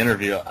attention to the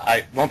interview,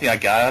 one thing I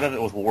got out of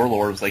it with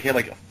Warlord was like he had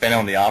like a Phantom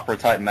of the Opera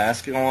type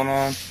mask going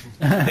on.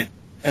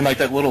 And like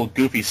that little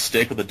goofy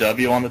stick with a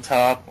W on the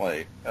top,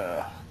 like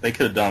they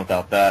could have done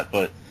without that.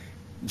 But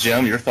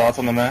Jim, your thoughts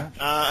on the match?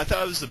 I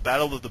thought it was the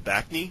Battle of the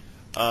Back Knee.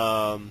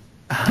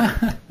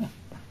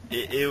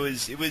 It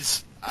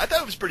was. I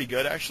thought it was pretty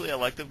good actually. I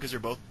liked them because they're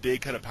both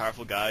big, kind of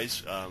powerful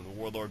guys. The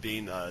Warlord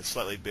being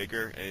slightly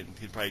bigger and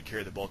could probably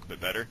carry the bulk a bit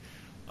better.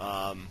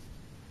 And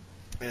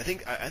I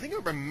think I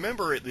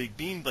remember it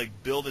being like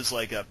billed as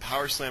like a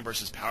Power Slam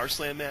versus Power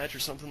Slam match or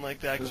something like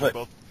that because they're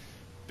both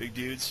big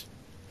dudes.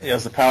 Yeah, it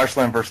was the Power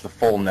Slam versus the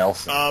Full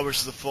Nelson.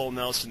 Versus the Full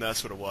Nelson,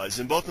 that's what it was.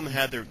 And both of them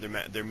had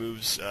their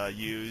moves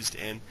used,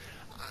 and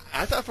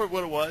I thought for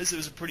what it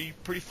was a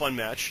pretty fun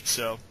match.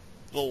 So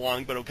a little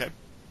long, but okay.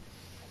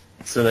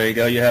 So there you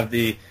go. You have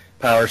the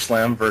Power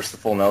Slam versus the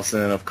Full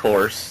Nelson, and of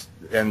course,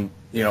 and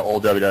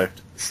old WWF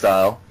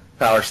style,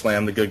 Power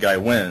Slam, the good guy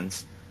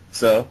wins.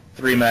 So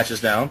 3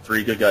 matches down,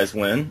 3 good guys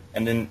win,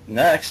 and then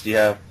next you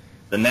have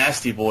the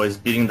Nasty Boys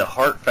beating the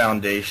Hart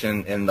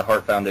Foundation in the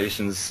Hart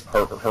Foundation's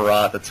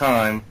hurrah at the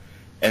time,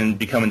 and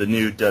becoming the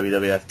new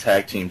WWF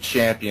Tag Team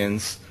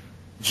Champions.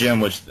 Jim,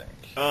 what'd you think?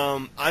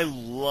 I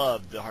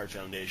love the Hart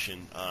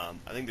Foundation. I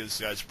think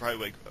those guys are probably,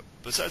 like,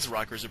 besides the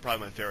Rockers, they're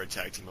probably my favorite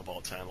tag team of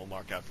all time. I'll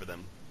mark out for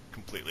them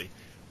completely.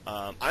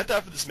 I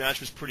thought for this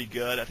match was pretty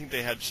good. I think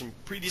they had some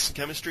pretty decent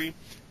chemistry.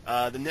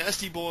 The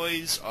Nasty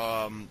Boys,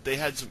 they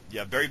had some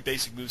very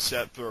basic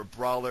moveset for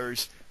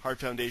brawlers. Hart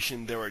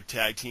Foundation, they were a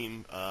tag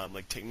team,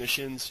 like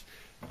technicians.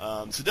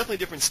 So definitely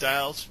different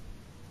styles.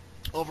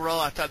 Overall,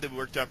 I thought they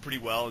worked out pretty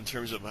well in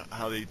terms of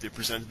how they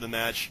presented the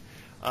match.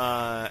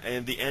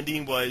 And the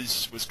ending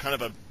was kind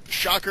of a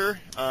shocker,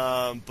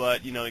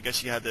 but I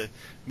guess you had to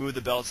move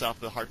the belts off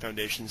the Hart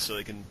Foundation so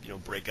they can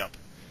break up.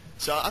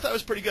 So I thought it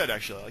was pretty good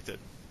actually. I liked it.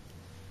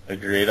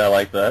 Agreed, I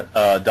like that.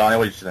 Donnie,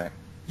 what did you think?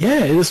 Yeah,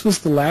 this was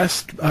the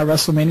last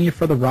WrestleMania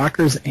for the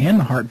Rockers and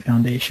the Hart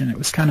Foundation. It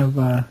was kind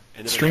of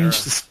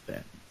strange to see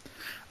that.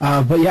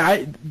 But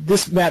yeah,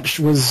 this match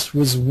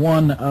was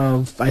one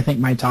of, I think,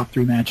 my top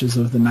 3 matches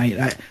of the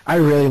night. I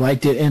really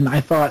liked it, and I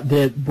thought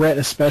that Brett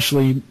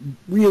especially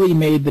really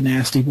made the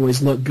Nasty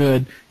Boys look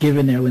good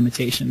given their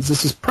limitations.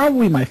 This is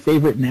probably my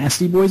favorite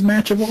Nasty Boys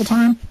match of all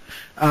time.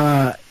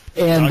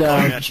 And Dog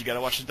collar match. You got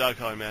to watch the dog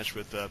collar match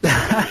with that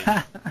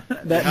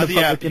the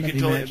app. You can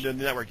totally the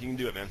network. You can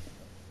do it,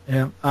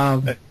 man.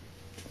 Yeah.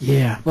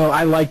 Yeah. Well,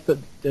 I like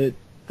the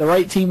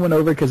right team went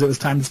over because it was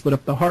time to split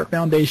up the Hart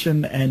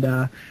Foundation,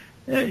 and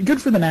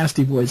good for the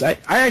Nasty Boys. I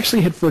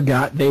actually had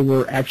forgot they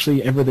were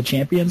actually ever the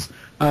champions.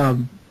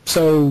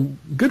 So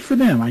good for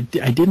them. I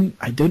didn't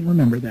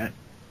remember that.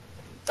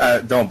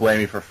 Don't blame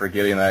me for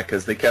forgetting that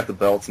because they kept the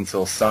belts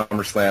until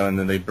SummerSlam, and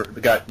then they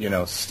got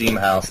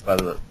steamhoused by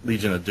the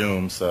Legion of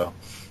Doom. So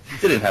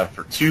they didn't have it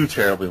for too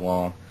terribly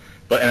long.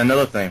 And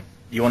another thing,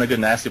 you want a good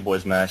Nasty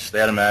Boys match? They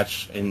had a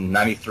match in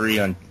 '93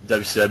 on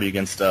WCW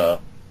against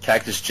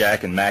Cactus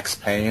Jack and Max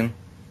Payne,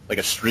 like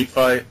a street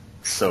fight.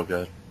 So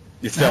good.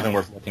 It's definitely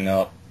worth looking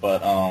up.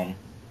 But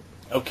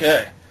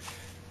okay,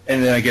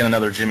 And then again,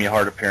 another Jimmy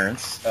Hart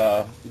appearance.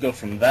 We go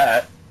from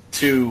that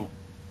to,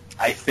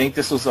 I think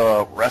this was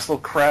a Wrestle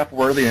Crap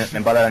worthy,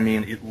 and by that I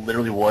mean it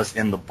literally was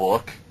in the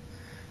book.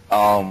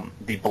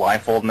 The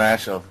blindfold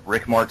match of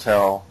Rick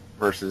Martel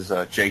versus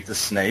Jake the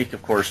Snake.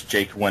 Of course,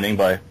 Jake winning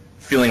by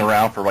feeling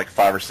around for like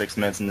 5 or 6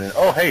 minutes, and then,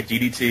 oh, hey,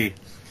 DDT.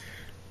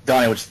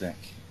 Donnie, what you think?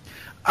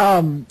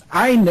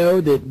 I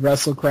know that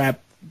Wrestle Crap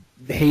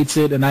hates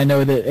it, and I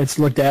know that it's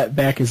looked at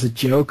back as a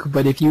joke,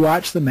 but if you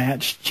watch the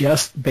match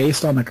just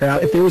based on the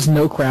crowd, if there was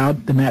no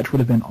crowd, the match would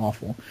have been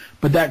awful.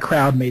 But that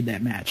crowd made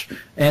that match.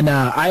 And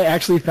I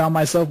actually found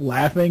myself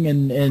laughing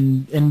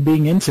and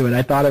being into it.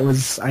 I thought it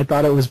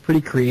was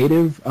pretty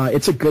creative.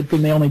 It's a good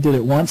thing they only did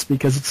it once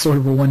because it's sort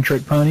of a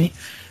one-trick pony.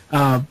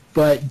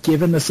 But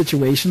given the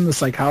situation, the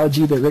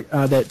psychology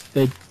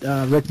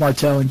that Rick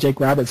Martel and Jake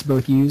Roberts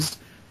both used,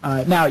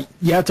 now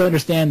you have to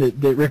understand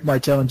that Rick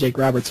Martel and Jake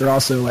Roberts are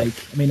also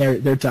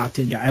they're top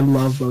 10 guys. I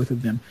love both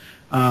of them,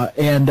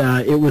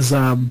 it was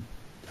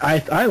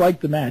I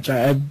liked the match.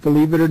 I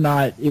believe it or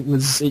not,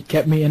 it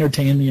kept me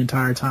entertained the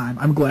entire time.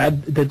 I'm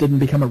glad that didn't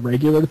become a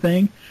regular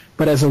thing,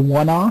 but as a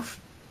one-off,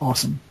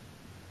 awesome.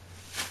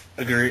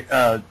 Agree.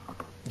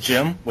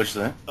 Jim, what's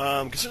that?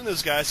 Considering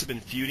those guys have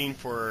been feuding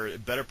for a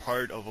better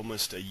part of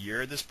almost a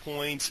year at this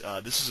point,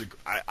 this is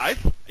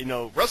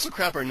Wrestle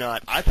Crap or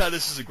not, I thought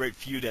this was a great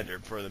feud ender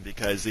for them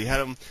because they had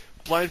them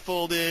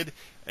blindfolded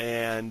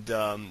and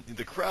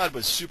the crowd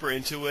was super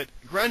into it.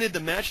 Granted, the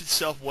match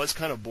itself was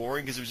kind of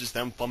boring because it was just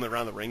them fumbling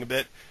around the ring a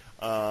bit,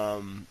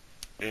 and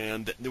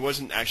there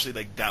wasn't actually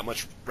like that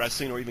much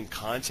wrestling or even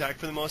contact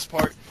for the most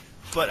part.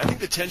 But I think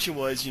the tension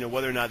was,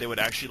 whether or not they would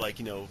actually,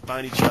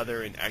 find each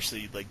other and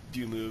actually,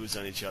 do moves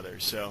on each other.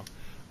 So,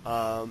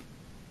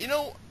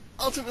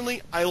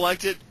 ultimately, I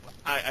liked it.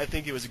 I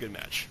think it was a good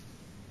match.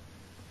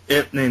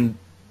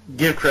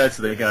 Give credit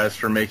to the guys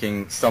for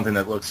making something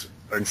that looks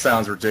and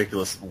sounds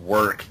ridiculous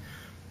work.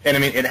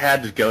 And, it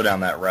had to go down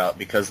that route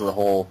because of the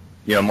whole,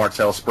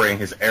 Martel spraying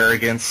his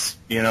arrogance,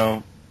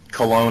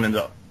 cologne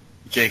into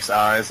Jake's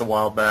eyes a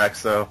while back.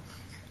 So,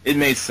 it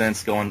made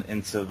sense going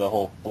into the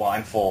whole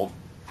blindfold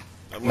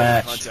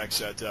match. The contacts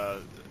that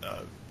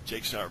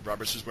Jake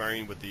Roberts was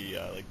wearing with the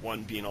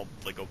one being all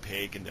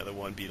opaque and the other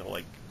one being all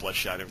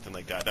bloodshot and everything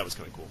like that. That was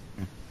kind of cool.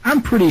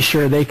 I'm pretty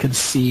sure they could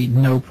see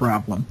no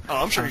problem.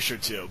 Oh, I'm sure you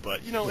should too.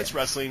 But it's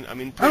wrestling.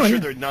 Pretty sure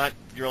they're not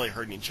really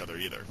hurting each other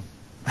either.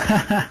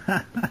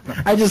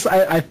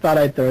 I thought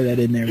I'd throw that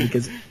in there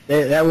because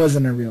that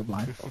wasn't a real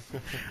blindfold.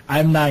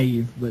 I'm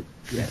naive, but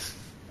yes.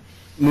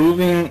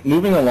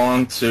 Moving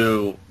along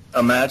to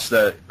a match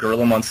that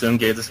Gorilla Monsoon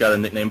gave this guy the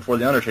nickname before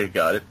The Undertaker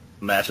got it.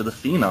 Match of the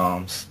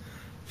Phenoms.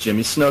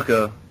 Jimmy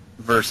Snuka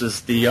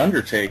versus The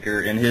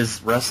Undertaker in his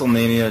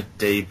WrestleMania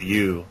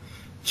debut.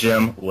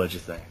 Jim, what'd you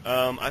think?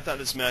 I thought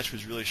this match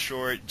was really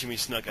short. Jimmy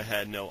Snuka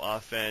had no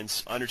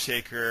offense.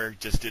 Undertaker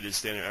just did his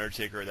standard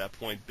Undertaker at that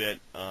point bit.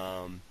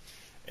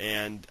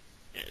 And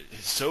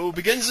so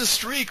begins the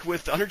streak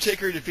with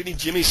Undertaker defeating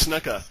Jimmy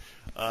Snuka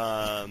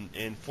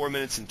in 4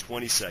 minutes and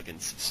 20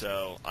 seconds.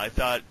 So I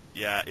thought,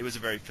 it was a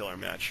very filler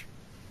match.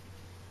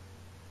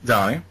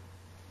 Donnie?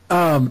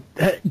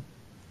 That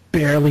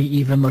barely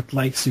even looked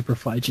like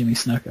Superfly Jimmy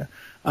Snuka.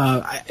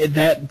 At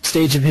that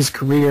stage of his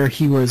career,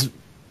 he was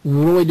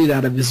roided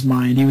out of his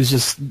mind. He was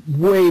just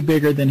way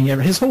bigger than he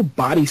ever. His whole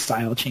body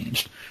style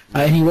changed,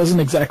 and he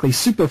wasn't exactly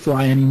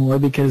Superfly anymore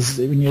because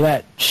when you're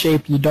that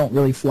shape, you don't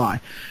really fly.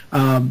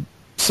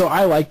 So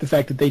I like the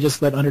fact that they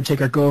just let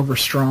Undertaker go over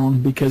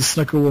strong because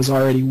Snuka was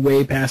already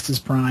way past his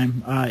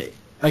prime.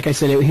 Like I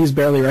said, he was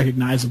barely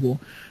recognizable,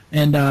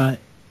 and the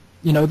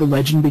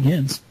legend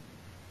begins.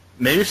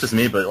 Maybe it's just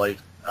me, but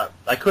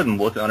I couldn't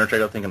look at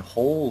Undertaker thinking,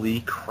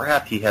 holy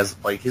crap, he has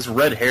his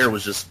red hair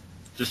was just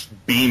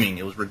beaming.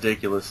 It was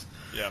ridiculous.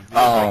 Yeah, he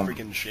was like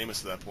freaking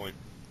Sheamus at that point.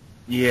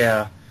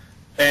 Yeah,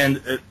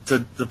 and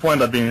to the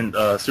point about being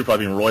Superfly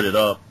being roided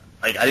up,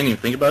 I didn't even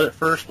think about it at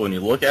first, but when you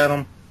look at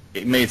him,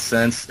 it made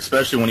sense,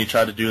 especially when he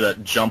tried to do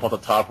that jump off the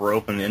top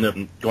rope and ended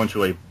up going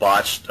to a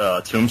botched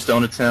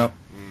tombstone attempt.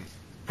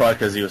 Probably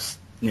because he was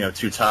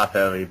too top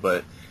heavy.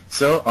 But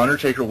so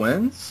Undertaker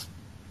wins,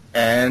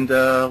 and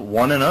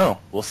 1-0.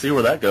 We'll see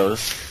where that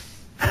goes.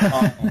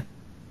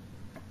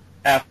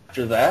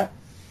 After that,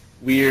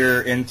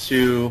 we're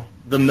into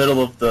the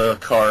middle of the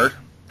card,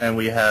 and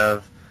we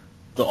have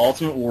the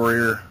Ultimate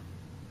Warrior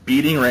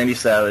beating Randy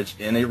Savage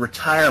in a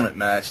retirement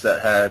match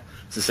that had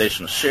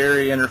Sensational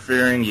Sherry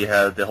interfering. You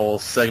had the whole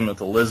segment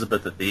with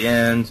Elizabeth at the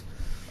end,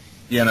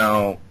 and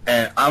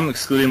I'm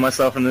excluding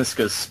myself from this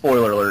because,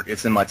 spoiler alert,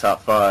 it's in my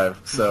top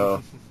 5.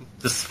 So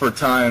just for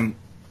time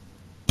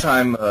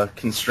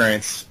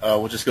constraints,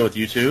 we'll just go with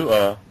you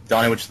two.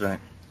 Donnie, what you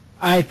think?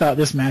 I thought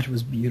this match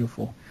was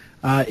beautiful.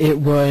 It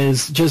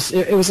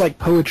was like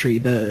poetry.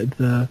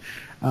 Even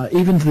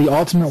the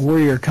Ultimate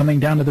Warrior coming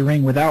down to the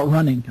ring without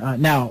running.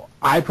 Now,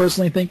 I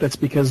personally think that's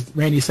because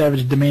Randy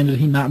Savage demanded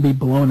he not be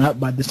blown up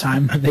by the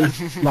time they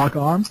lock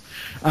arms.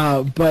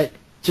 But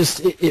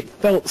it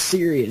felt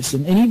serious.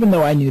 And even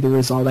though I knew the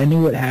result, I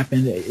knew what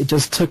happened, it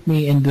just took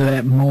me into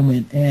that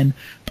moment and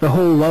the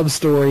whole love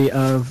story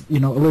of,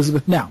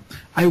 Elizabeth. Now,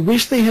 I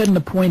wish they hadn't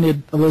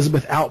appointed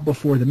Elizabeth out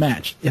before the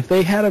match. If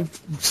they had have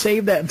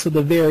saved that until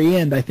the very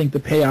end, I think the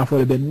payoff would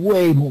have been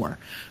way more.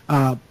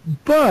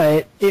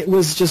 But it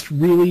was just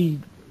really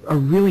a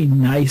really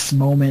nice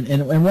moment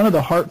and one of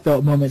the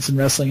heartfelt moments in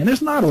wrestling. And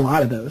there's not a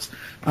lot of those.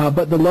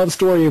 But the love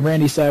story of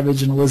Randy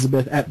Savage and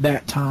Elizabeth at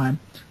that time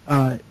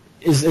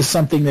is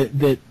something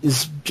that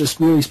is just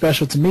really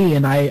special to me,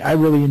 and I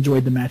really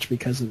enjoyed the match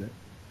because of it.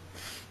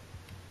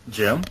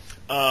 Jim?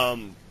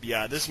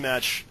 Yeah, this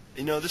match,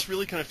 this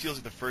really kind of feels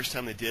like the first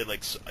time they did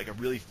like a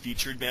really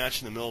featured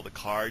match in the middle of the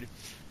card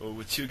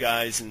with two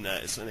guys, and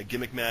it's not a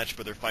gimmick match,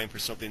 but they're fighting for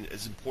something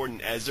as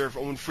important as their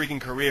own freaking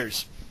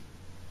careers.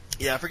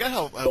 Yeah, I forgot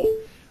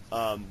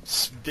how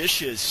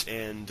vicious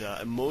and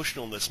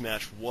emotional this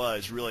match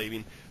was, really. I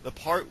mean, the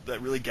part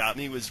that really got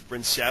me was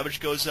when Savage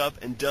goes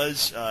up and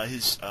does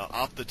his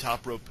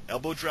off-the-top rope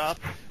elbow drop,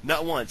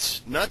 not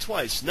once, not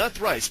twice, not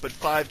thrice, but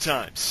 5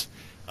 times.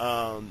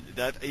 I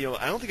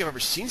don't think I've ever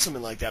seen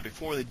something like that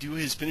before. They do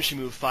his finishing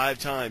move 5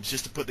 times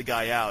just to put the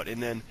guy out,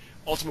 and then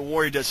Ultimate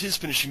Warrior does his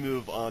finishing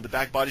move on the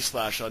back body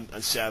slash on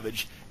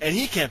Savage, and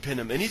he can't pin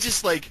him, and he's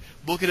just like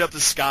looking up the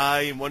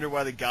sky and wonder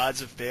why the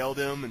gods have failed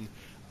him, and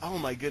oh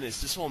my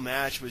goodness, this whole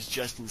match was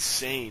just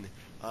insane.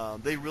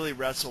 They really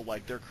wrestled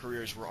like their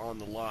careers were on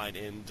the line,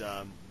 and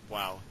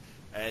wow.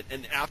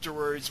 And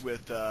afterwards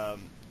with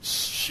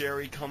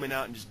Sherry coming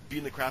out and just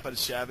beating the crap out of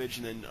Savage,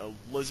 and then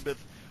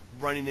Elizabeth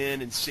running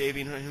in and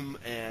saving him,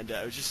 and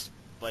it was just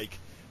like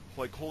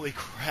holy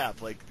crap,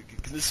 like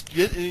can this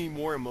get any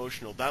more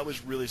emotional? That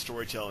was really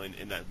storytelling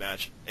in that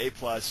match. A+,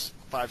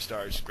 5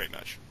 stars, great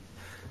match.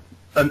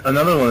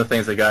 Another one of the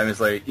things that got me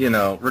is like,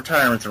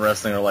 retirements in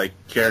wrestling are like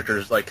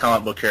characters, like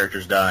comic book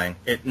characters dying.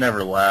 It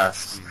never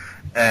lasts.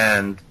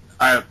 And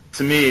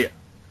to me,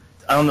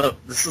 I don't know,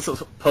 this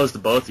is posed to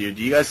both of you.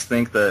 Do you guys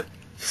think that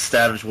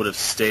Savage would have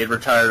stayed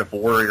retired if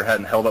Warrior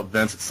hadn't held up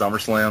Vince at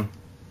SummerSlam?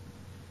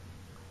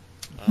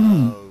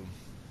 No.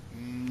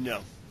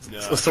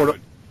 So sort of.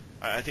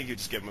 I think you'd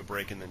just give him a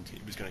break, and then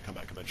he was going to come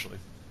back eventually.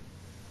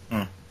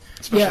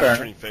 Especially with a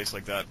turning face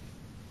like that.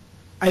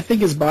 I think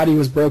his body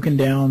was broken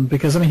down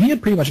because, he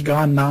had pretty much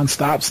gone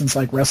nonstop since,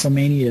 like,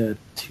 WrestleMania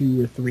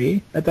 2 or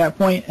 3 at that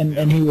point,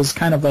 and he was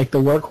kind of like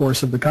the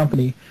workhorse of the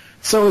company.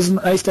 So it was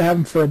nice to have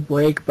him for a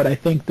break, but I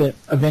think that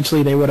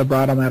eventually they would have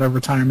brought him out of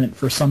retirement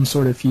for some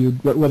sort of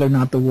feud, whether or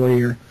not the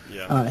Warrior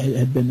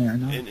had been there or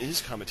not. And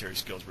his commentary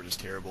skills were just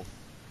terrible.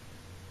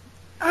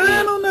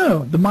 I don't know.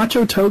 The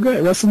Macho Toga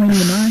at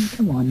WrestleMania 9?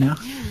 Come on now.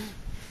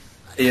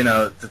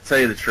 To tell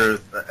you the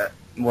truth,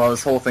 while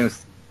this whole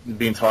thing's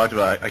being talked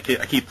about, I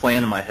keep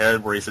playing in my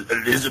head where he said,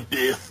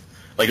 Elizabeth.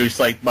 Like, he was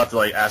like about to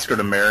like ask her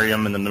to marry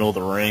him in the middle of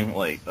the ring.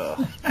 Like,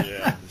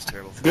 yeah, it's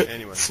terrible. Good.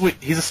 Anyway. Sweet.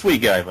 He's a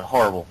sweet guy, but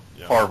horrible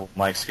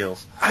mic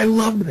skills. I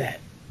loved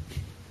that.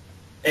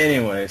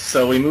 Anyway,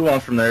 so we move on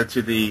from there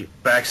to the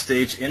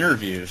backstage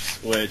interviews,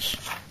 which,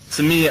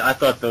 to me, I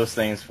thought those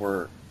things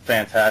were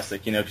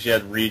fantastic, because you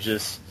had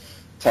Regis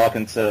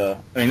talking to,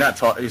 he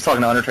was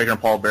talking to Undertaker and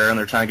Paul Bearer, and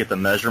they're trying to get the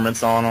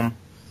measurements on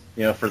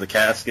him, for the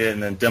casket,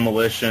 and then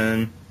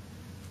Demolition,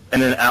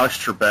 and then Alex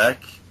Trebek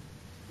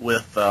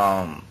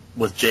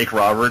with Jake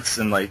Roberts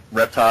and, like,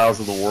 Reptiles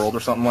of the World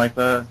or something like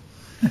that.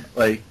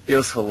 Like, it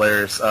was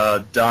hilarious.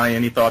 Donnie,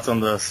 any thoughts on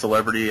the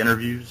celebrity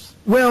interviews?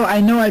 Well, I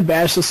know I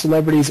bashed the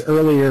celebrities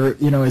earlier,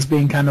 as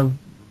being kind of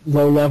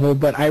low level,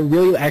 but I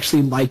really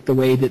actually liked the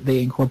way that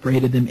they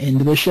incorporated them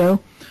into the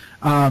show.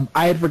 I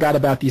had forgot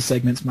about these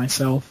segments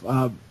myself,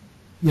 and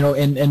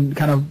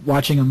kind of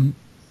watching them.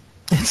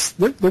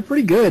 They're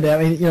pretty good.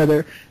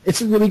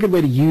 It's a really good way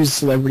to use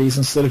celebrities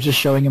instead of just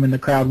showing them in the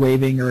crowd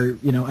waving or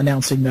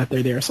announcing that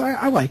they're there. So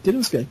I liked it. It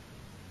was good.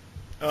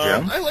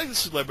 I like the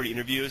celebrity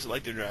interviews. I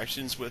like the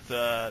interactions with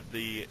the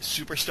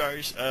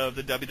superstars of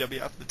the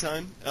WWF at the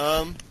time.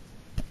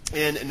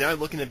 And now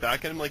looking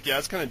back at them, like, yeah,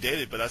 it's kind of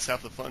dated, but that's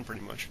half the fun,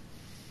 pretty much.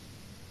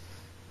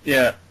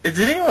 Yeah. Did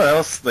anyone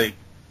else, like,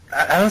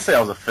 I don't say I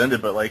was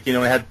offended, but, like, we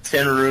had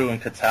Tenryu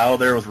and Katao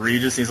there with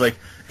Regis. He's like,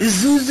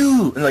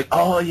 Isuzu! And, like,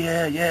 oh,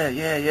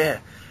 yeah.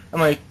 I'm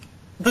like,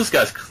 those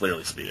guys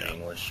clearly speak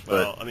English.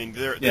 But, well,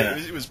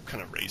 it was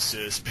kind of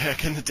racist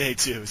back in the day,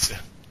 too. So.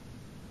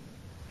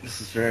 This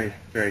is very,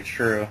 very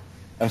true.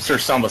 I'm sure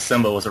Samba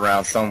Simba was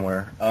around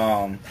somewhere.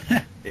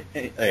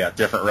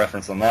 Different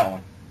reference on that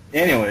one.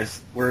 Anyways,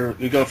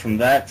 we go from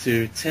that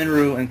to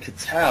Tenryu and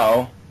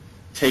Katao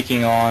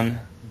taking on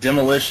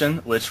Demolition,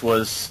 which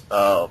was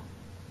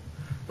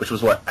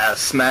what,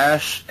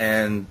 Smash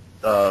and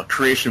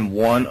Creation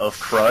 1 of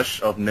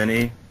Crush, of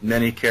many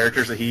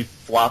characters that he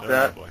flopped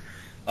at. Boy.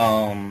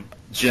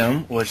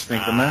 Jim, what did you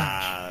think of the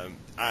match?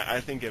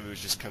 I think it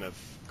was just kind of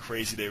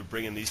crazy. They were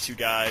bringing these two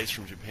guys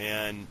from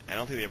Japan. I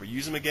don't think they ever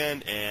use them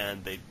again,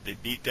 and they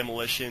beat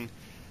Demolition.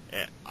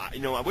 And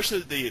I wish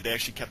that they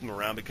actually kept them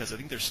around because I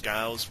think their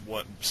style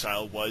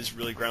was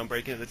really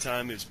groundbreaking at the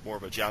time. It was more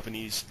of a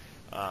Japanese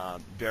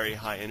very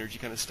high energy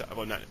kind of stuff.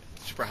 Well, not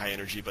super high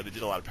energy, but they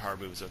did a lot of power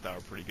moves that I thought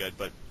were pretty good.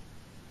 But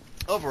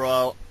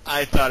overall,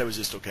 I thought it was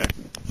just okay.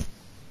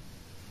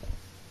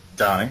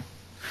 Donnie?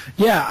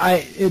 Yeah,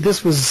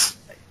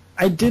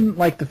 I didn't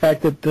like the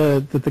fact that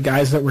the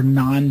guys that were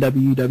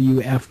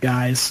non-WWF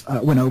guys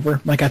went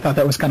over. Like, I thought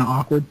that was kind of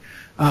awkward.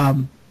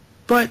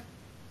 But,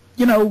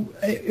 you know,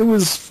 it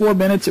was 4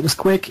 minutes. It was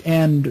quick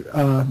and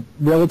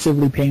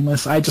relatively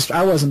painless. I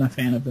wasn't a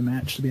fan of the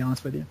match, to be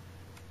honest with you.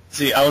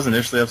 See, I was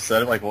initially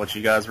upset at like what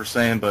you guys were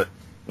saying, but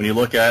when you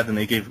look at it, then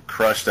they gave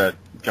Crush that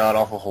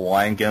god-awful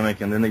Hawaiian gimmick,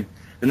 and then they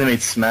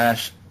made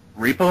Smash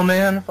Repo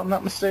Man, if I'm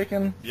not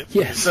mistaken. Yep.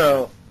 Yes.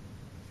 So,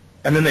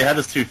 and then they had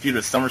this two feud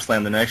at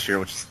SummerSlam the next year,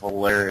 which is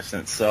hilarious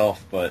in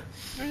itself. But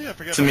Oh, yeah, I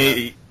forgot to about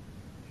me,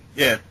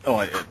 yeah,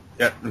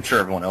 yeah, I'm sure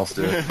everyone else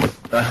did.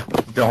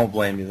 Don't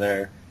blame me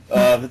there.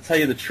 To tell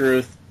you the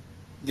truth,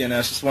 you know,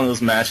 it's just one of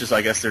those matches.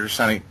 I guess they're just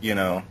trying to, you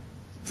know,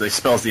 they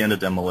spells the end of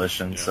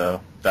Demolition. Yeah.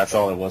 So that's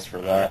all it was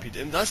for that.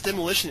 And that's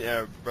Demolition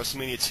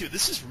WrestleMania 2.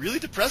 This is really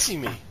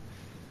depressing me.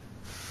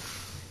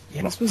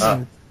 Yeah, this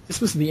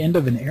was the end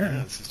of an Yeah,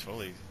 era. this is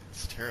totally,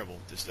 it's terrible.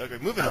 Just, okay,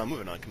 moving on,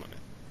 come on, man.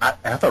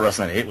 I thought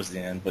WrestleMania 8 was the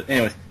end, but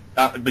anyway,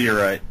 but you're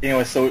right.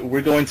 Anyway, so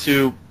we're going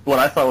to what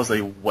I thought was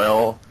a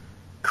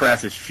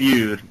well-crafted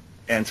feud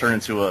and turn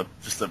into a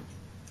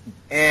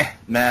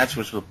match,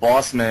 which was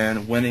Boss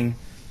Man winning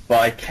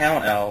by not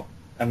count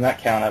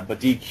out,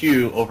 but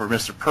DQ over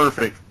Mr.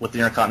 Perfect with the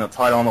Intercontinental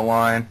title on the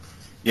line.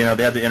 You know,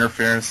 they had the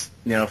interference,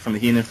 you know, from the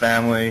Heenan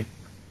family.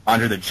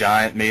 Andre the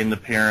Giant made an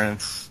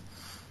appearance.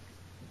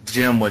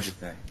 Jim, what'd you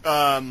think?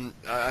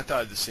 I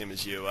thought the same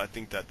as you. I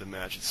think that the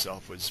match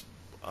itself was,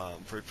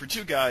 for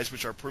two guys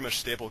which are pretty much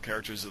staple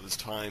characters of this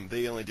time,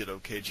 they only did an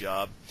okay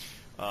job.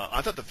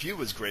 I thought the feud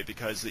was great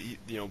because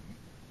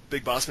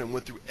Big Boss Man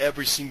went through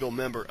every single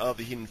member of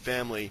the Heenan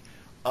family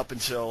up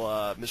until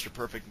Mr.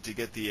 Perfect to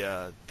get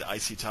the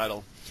IC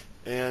title.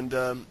 And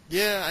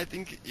yeah, I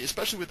think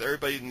especially with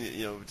everybody,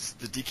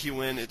 the DQ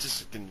win, it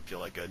just didn't feel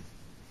like good.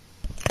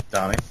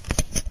 Donnie?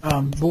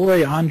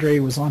 Boy, Andre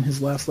was on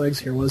his last legs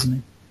here, wasn't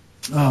he?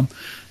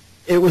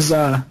 It was,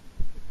 the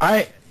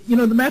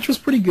match was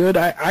pretty good.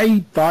 I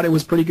thought it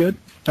was pretty good,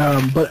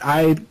 but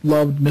I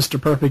loved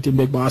Mr. Perfect and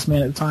Big Boss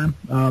Man at the time.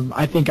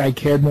 I think I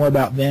cared more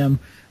about them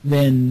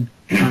than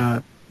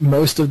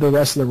most of the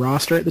rest of the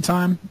roster at the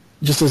time.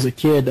 Just as a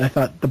kid, I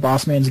thought the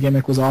Boss Man's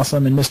gimmick was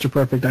awesome, and Mr.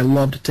 Perfect, I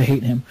loved to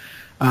hate him.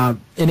 And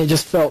it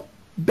just felt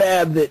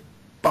bad that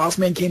Boss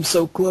Man came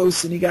so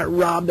close and he got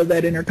robbed of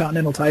that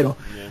Intercontinental title.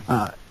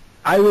 Yeah.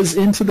 I was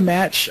into the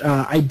match.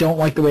 I don't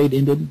like the way it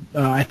ended.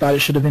 I thought it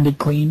should have ended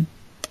clean.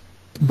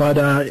 But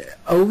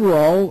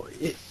overall,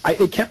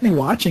 it kept me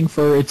watching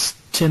for its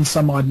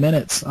 10-some-odd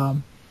minutes.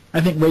 I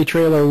think Ray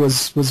Traylor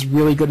was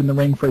really good in the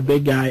ring for a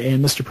big guy,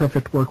 and Mr.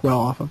 Perfect worked well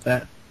off of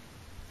that.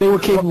 They were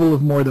capable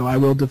of more, though. I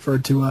will defer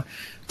to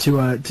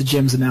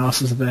Jim's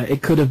analysis of that.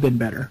 It could have been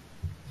better.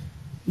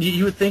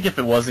 You would think if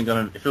it was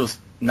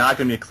not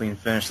gonna be a clean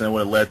finish, then it would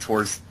have led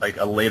towards like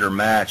a later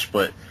match.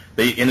 But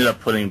they ended up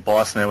putting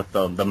Boss Man with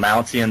the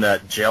Mountie in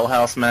that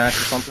jailhouse match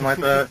or something like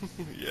that.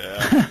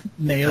 Yeah.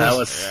 Nails. That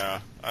was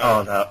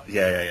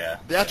yeah.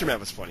 The aftermath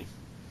was funny.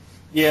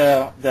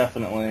 Yeah,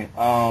 definitely.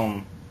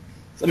 I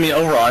mean,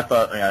 overall, I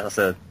thought, like I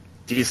said,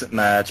 decent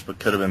match, but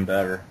could have been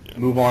better. Yeah.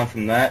 Move on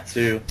from that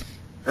to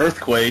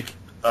Earthquake,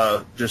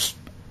 just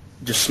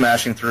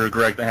smashing through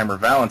Greg the Hammer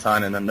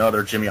Valentine in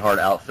another Jimmy Hart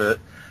outfit.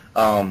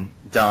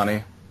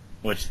 Donnie,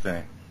 what'd you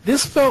think?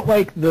 This felt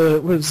like the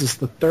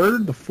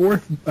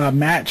fourth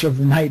match of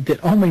the night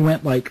that only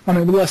went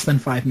less than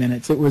 5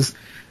 minutes. It was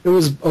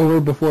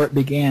over before it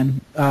began.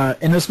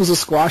 And this was a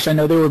squash. I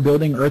know they were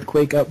building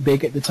Earthquake up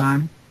big at the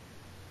time.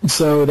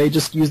 So they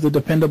just used the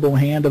dependable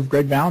hand of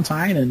Greg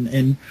Valentine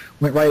and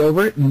went right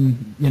over it.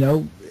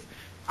 And,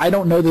 I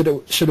don't know that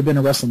it should have been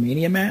a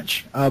WrestleMania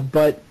match,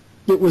 but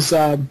it was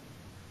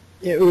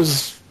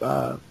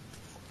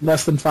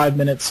less than 5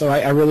 minutes, so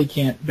I really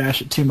can't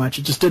bash it too much.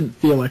 It just didn't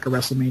feel like a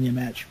WrestleMania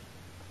match.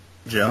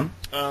 Jim?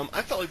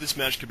 I felt like this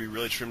match could be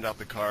really trimmed out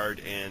the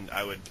card, and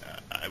I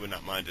would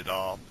not mind at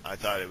all. I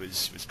thought it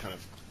was kind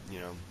of,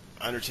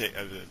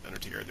 Undertaker,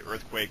 the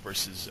Earthquake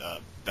versus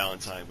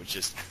Valentine was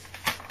just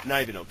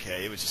not even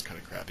okay. It was just kind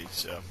of crappy,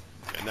 so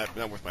and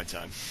not worth my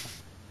time.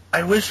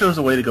 I wish there was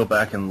a way to go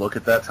back and look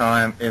at that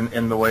time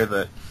in the way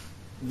that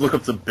look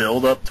up the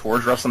build-up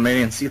towards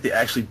WrestleMania and see if they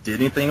actually did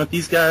anything with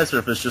these guys, or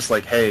if it's just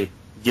like, hey,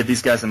 give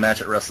these guys a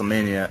match at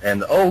WrestleMania,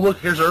 and, oh, look,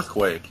 here's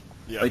Earthquake.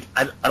 Yeah. Like,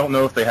 I don't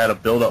know if they had a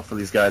build-up for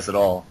these guys at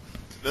all.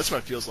 That's what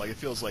it feels like. It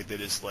feels like they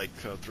just kind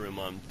of threw him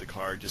on the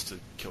card just to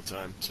kill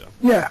time. So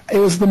Yeah, it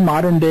was the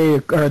modern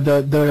day, or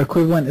the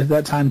equivalent at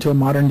that time to a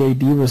modern day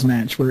Divas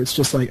match, where it's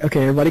just like,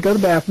 okay, everybody go to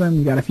the bathroom.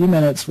 You got a few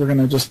minutes. We're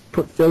gonna just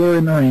put filler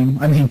in the ring.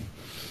 I mean,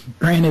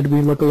 granted,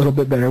 we look a little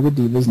bit better with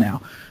Divas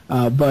now,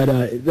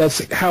 but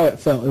that's how it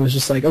felt. It was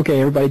just like, okay,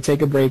 everybody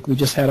take a break. We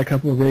just had a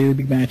couple of really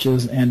big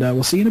matches, and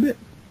we'll see you in a bit.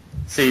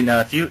 See,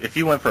 now, if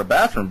you went for a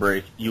bathroom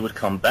break, you would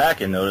come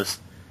back and notice,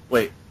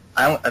 wait,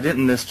 I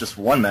didn't miss just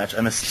one match.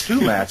 I missed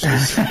 2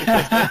 matches.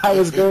 I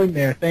was going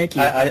there. Thank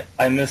you.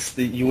 I missed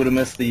you would have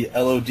missed the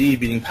LOD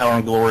beating Power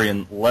and Glory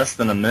in less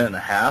than a minute and a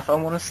half, I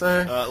want to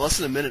say. Less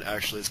than a minute,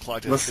 actually. It's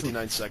clocked at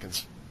 59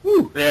 seconds.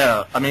 Woo.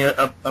 Yeah, I mean,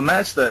 a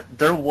match that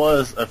there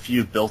was a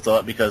few built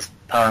up because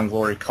Power and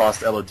Glory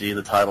cost LOD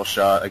the title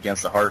shot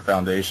against the Hart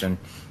Foundation,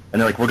 and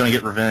they're like, we're going to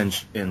get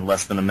revenge in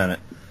less than a minute.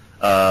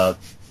 Donnie,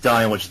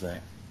 what'd you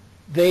think?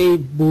 They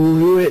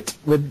blew it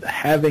with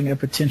having a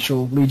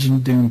potential Legion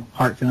of Doom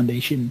Hart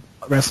Foundation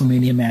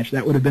WrestleMania match.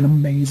 That would have been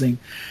amazing.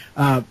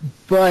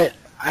 But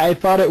I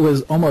thought it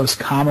was almost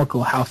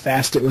comical how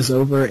fast it was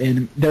over,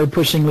 and they're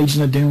pushing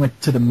Legion of Doom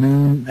to the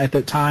moon at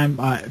that time,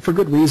 for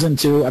good reason,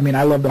 too. I mean,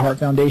 I love the Hart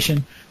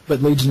Foundation,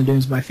 but Legion of Doom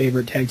is my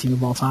favorite tag team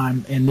of all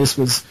time, and this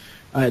was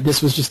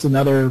just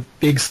another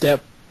big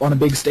step on a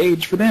big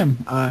stage for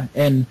them.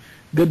 And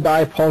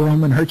goodbye, Paul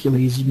Roman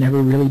Hercules. You never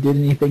really did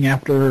anything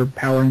after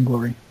Power and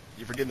Glory.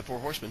 You're forgetting the 4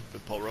 Horsemen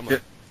with Paul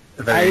Roman.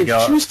 There you I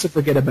go. choose to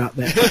forget about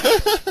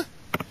that.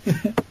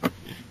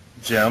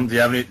 Jim, do you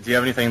have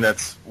anything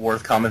that's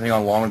worth commenting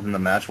on longer than the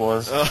match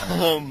was?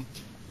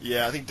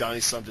 Yeah, I think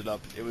Donnie summed it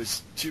up. It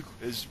was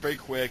very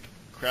quick,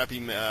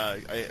 crappy.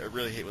 I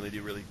really hate when they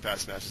do really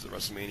fast matches at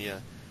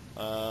WrestleMania.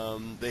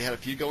 They had a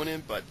few going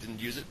in, but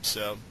didn't use it.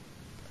 So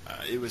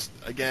it was,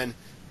 again,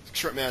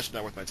 short match,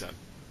 not worth my time.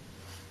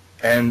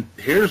 And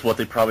here's what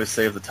they probably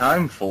saved the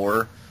time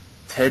for.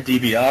 Ted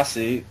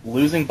DiBiase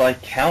losing by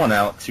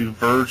countout to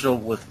Virgil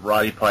with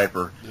Roddy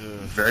Piper.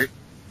 Very,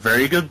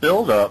 very good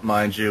build-up,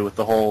 mind you, with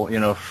the whole,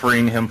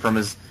 freeing him from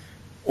his,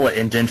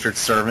 indentured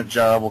servant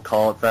job, we'll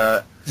call it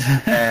that.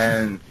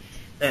 and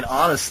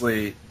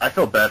honestly, I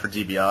felt bad for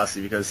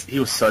DiBiase because he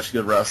was such a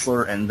good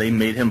wrestler, and they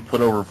made him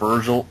put over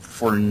Virgil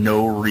for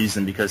no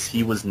reason because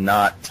he was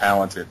not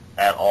talented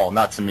at all,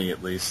 not to me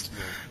at least.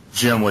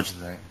 Jim, what'd you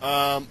think?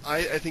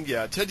 I think,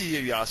 Ted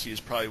DiBiase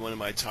is probably one of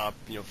my top,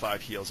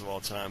 5 heels of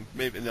all time.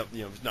 Maybe,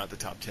 not the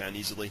top 10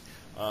 easily.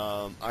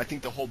 I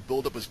think the whole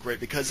build-up was great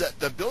because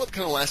the build-up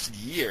kind of lasted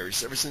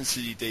years. Ever since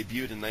he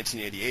debuted in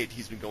 1988,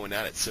 he's been going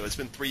at it. So it's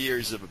been 3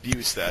 years of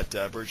abuse that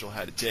Virgil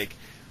had to take.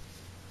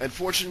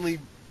 Unfortunately,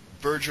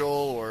 Virgil,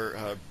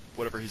 or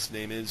whatever his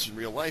name is in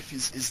real life,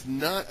 is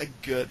not a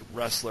good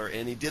wrestler.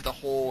 And he did the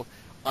whole,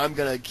 I'm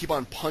going to keep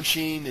on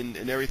punching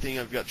and everything.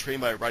 I've got trained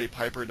by Roddy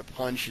Piper to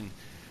punch, and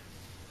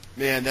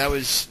man, that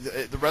was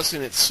the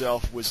wrestling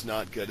itself was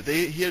not good. If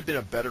he had been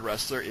a better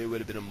wrestler, it would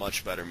have been a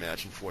much better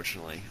match.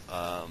 Unfortunately,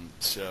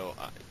 so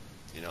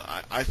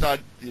I thought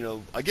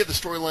I give the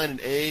storyline an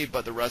A,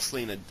 but the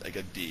wrestling like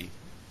a D.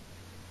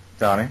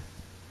 Donnie,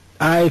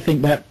 I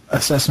think that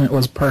assessment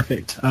was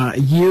perfect.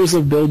 Years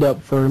of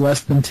build-up for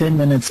less than 10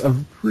 minutes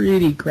of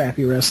pretty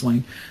crappy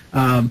wrestling,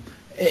 and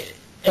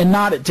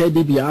not at Ted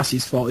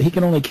DiBiase's fault. He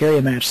can only carry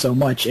a match so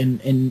much,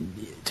 and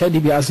Ted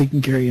DiBiase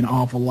can carry an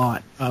awful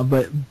lot,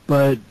 but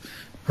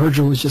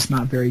Virgil was just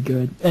not very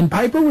good. And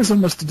Piper was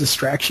almost a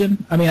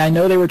distraction. I mean, I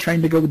know they were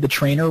trying to go with the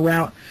trainer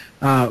route,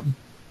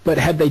 but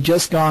had they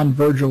just gone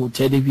Virgil,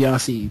 Ted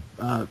DiBiase,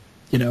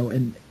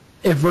 and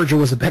if Virgil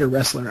was a better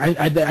wrestler,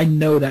 I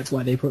know that's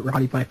why they put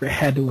Roddy Piper. It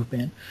had to have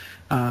been.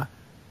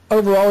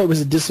 Overall, it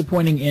was a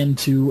disappointing end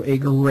to a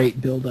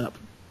great build-up.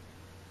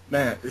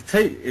 Man,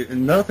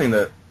 another thing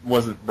that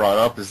wasn't brought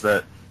up is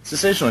that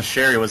Sensational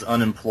Sherry was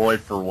unemployed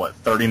for,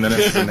 30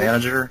 minutes as a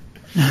manager?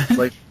 It's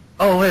like,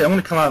 oh, wait, I'm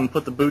going to come out and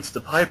put the boots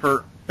to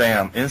Piper.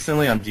 Bam,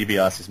 instantly I'm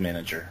DiBiase's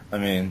manager. I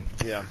mean,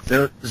 yeah,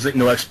 there's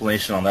no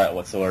explanation on that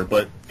whatsoever,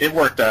 but it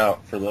worked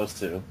out for those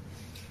two.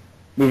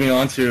 Moving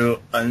on to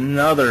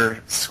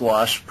another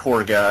squash,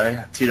 poor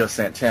guy, Tito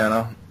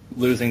Santana,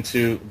 losing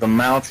to the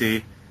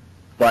Mountie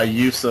by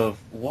use of,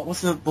 what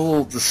was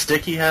the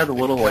stick he had? The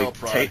little,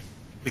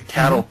 the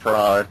cattle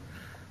prod.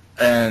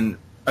 And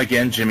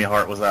again, Jimmy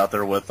Hart was out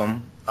there with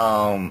them.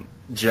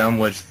 Jim,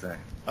 what'd you think?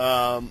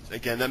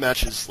 Again, that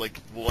match is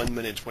 1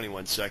 minute and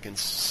 21 seconds,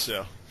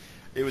 so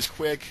it was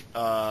quick.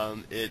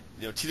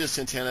 Tito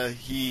Santana,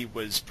 he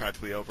was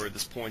practically over at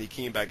this point. He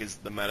came back as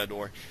the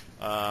Matador.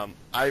 I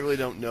really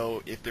don't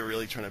know if they're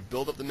really trying to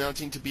build up the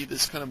Mounting to be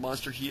this kind of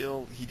monster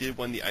heel. He did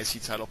win the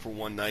IC title for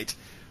one night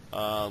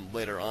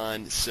later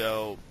on,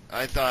 so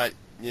I thought,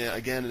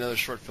 again, another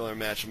short filler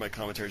match, and my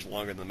commentary is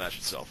longer than the match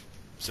itself.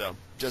 So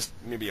just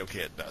maybe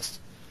okay at best.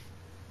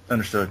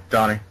 Understood.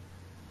 Donnie?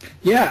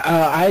 Yeah,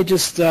 I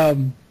just,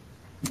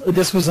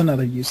 this was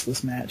another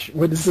useless match.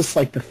 What is this,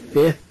 the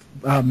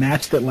 5th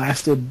match that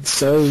lasted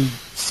so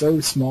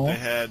small? They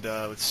had,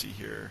 let's see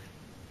here,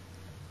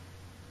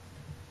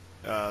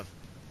 I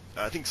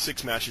think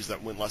 6 matches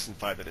that went less than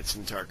 5 minutes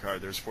in the entire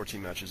card. There's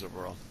 14 matches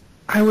overall.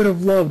 I would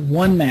have loved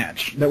one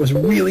match that was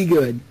really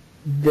good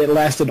that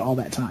lasted all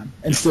that time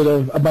instead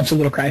of a bunch of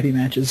little crappy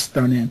matches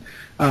thrown in.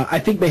 I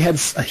think they had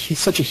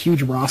such a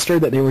huge roster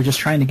that they were just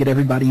trying to get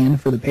everybody in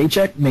for the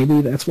paycheck.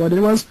 Maybe that's what it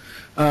was.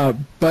 But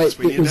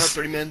so we it was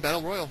 30-man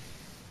battle royal.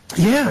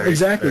 Yeah,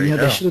 exactly.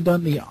 They should have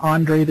done the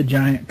Andre the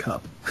Giant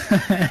Cup.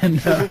 And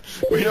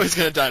we know he's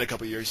going to die in a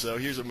couple of years, so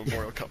here's a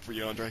Memorial Cup for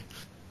you, Andre.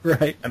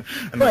 Right.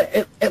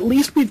 But at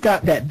least we've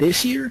got that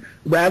this year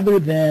rather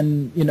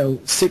than,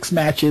 6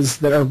 matches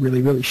that are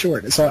really, really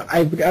short. So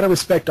I've got to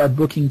respect our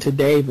booking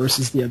today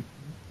versus the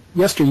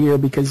yesteryear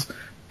because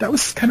that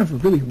was kind of a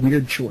really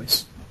weird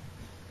choice.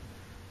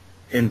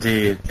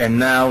 Indeed. And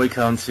now we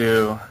come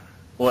to,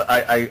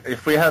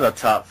 if we had a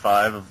top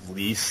 5 of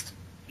least,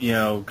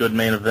 good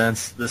main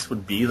events, this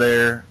would be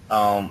there.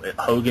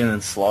 Hogan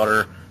and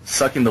Slaughter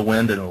sucking the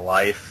wind and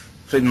life,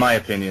 in my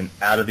opinion,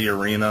 out of the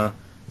arena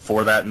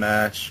for that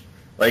match.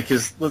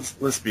 Because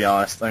let's be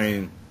honest, I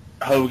mean,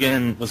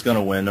 Hogan was going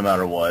to win no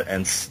matter what,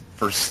 and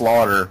for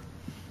Slaughter,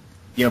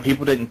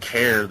 people didn't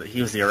care that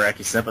he was the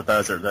Iraqi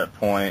sympathizer at that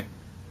point.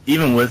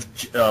 Even with,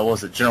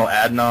 was it General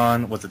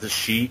Adnan? Was it the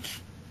Sheik?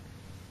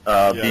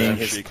 Being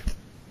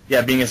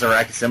his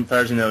Iraqi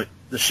sympathizer.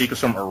 The Sheik was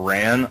from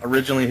Iran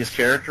originally. His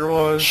character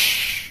was.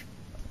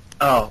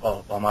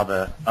 Oh, my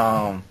bad.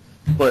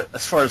 But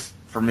as far as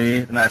for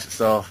me, the match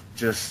itself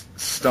just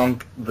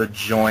stunk the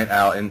joint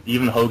out, and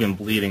even Hogan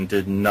bleeding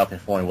did nothing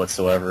for me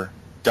whatsoever.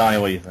 Donnie,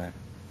 what do you think?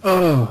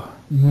 Oh,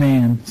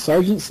 man.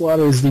 Sergeant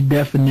Slaughter is the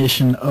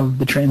definition of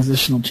the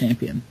transitional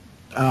champion.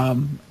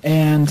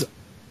 And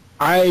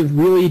I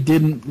really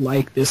didn't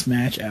like this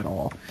match at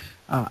all.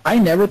 I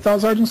never thought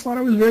Sergeant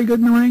Slaughter was very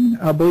good in the ring.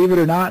 Believe it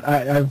or not,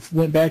 I've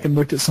went back and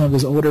looked at some of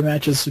his older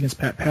matches against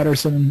Pat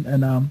Patterson,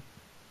 and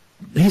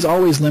he's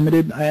always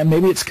limited.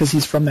 Maybe it's because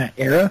he's from that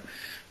era,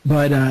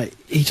 but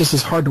he just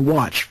is hard to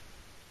watch.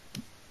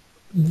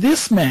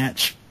 This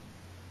match,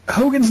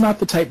 Hogan's not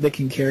the type that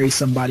can carry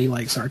somebody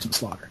like Sergeant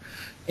Slaughter,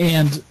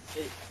 and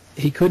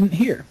he couldn't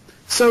here.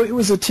 So it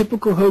was a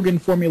typical Hogan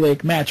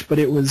formulaic match, but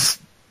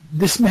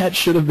this match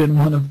should have been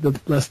one of the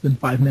less than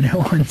 5-minute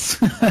ones.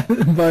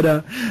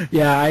 But,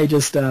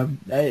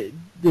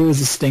 it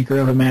was a stinker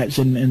of a match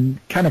and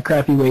kind of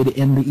crappy way to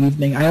end the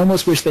evening. I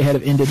almost wish they had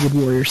have ended with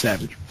Warrior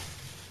Savage.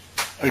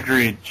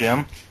 Agreed.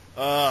 Jim?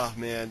 Oh,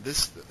 man,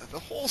 the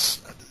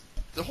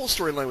whole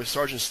storyline with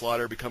Sergeant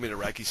Slaughter becoming an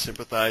Iraqi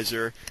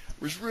sympathizer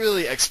was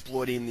really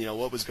exploiting,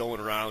 what was going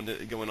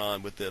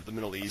on with the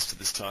Middle East at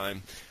this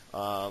time.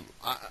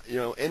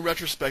 In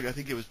retrospect, I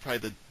think it was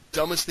probably the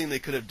dumbest thing they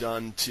could have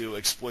done to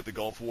exploit the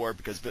Gulf War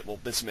because,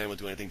 Vince McMahon would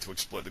do anything to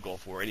exploit the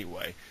Gulf War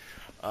anyway.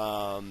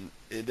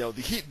 The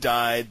heat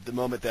died the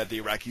moment that the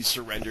Iraqis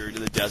surrendered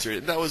in the desert,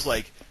 and that was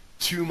like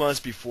 2 months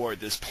before at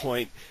this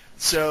point.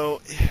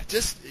 So,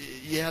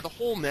 the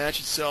whole match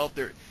itself,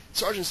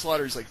 Sergeant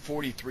Slaughter is like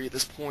 43 at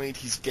this point.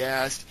 He's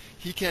gassed.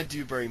 He can't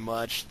do very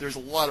much. There's a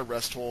lot of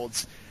rest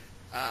holds.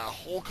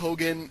 Hulk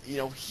Hogan,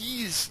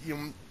 he's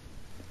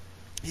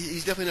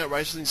definitely not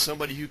wrestling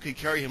somebody who could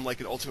carry him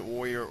like an Ultimate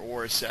Warrior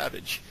or a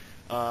Savage.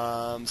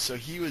 So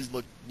he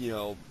looked,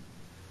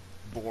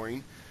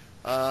 boring.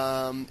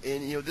 At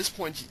this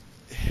point,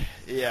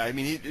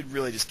 it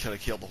really just kind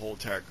of killed the whole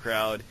entire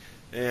crowd.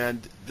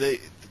 And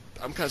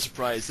I'm kind of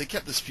surprised they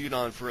kept this feud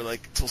on for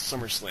till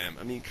SummerSlam.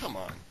 I mean, come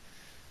on.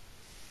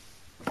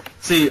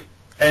 See,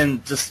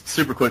 and just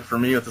super quick for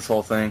me with this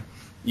whole thing,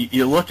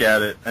 you look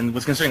at it, and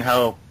was considering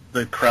how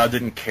the crowd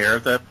didn't care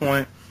at that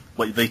point.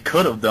 What they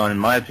could have done, in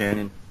my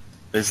opinion,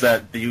 is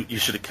that you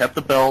should have kept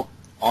the belt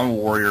on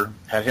Warrior,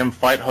 had him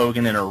fight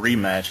Hogan in a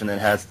rematch, and then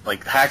had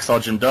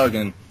Hacksaw Jim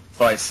Duggan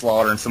fight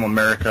Slaughter in some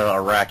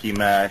America-Iraqi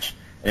match,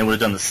 and it would have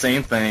done the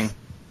same thing.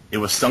 It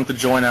would have stunk the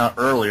joint out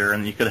earlier,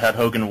 and you could have had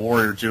Hogan and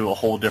Warrior do a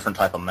whole different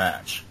type of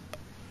match.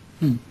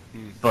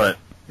 But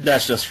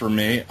that's just for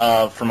me.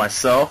 For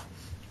myself,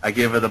 I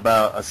give it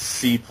about a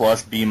C+, B-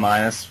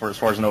 for as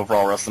far as an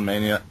overall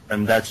WrestleMania,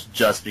 and that's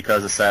just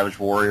because of Savage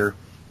Warrior.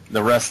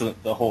 The rest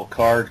of the whole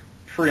card,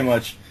 pretty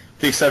much,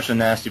 with the exception of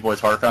Nasty Boys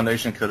Heart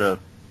Foundation,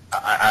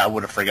 I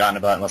would have forgotten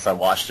about it unless I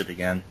watched it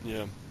again.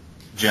 Yeah.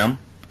 Jim?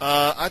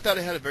 I thought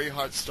it had a very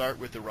hard start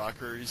with the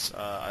Rockers.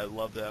 I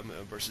love them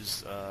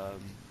versus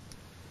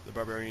the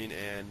Barbarian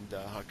and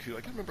Haku.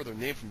 I can't remember their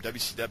name from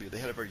WCW. They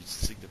had a very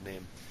distinctive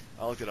name.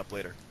 I'll look it up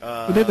later.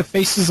 Were they the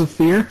Faces of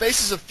Fear?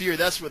 Faces of Fear,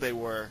 that's what they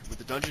were, with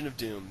the Dungeon of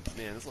Doom.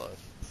 Man, there's a lot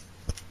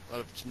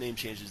of name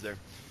changes there.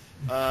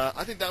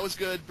 I think that was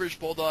good. British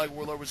Bulldog,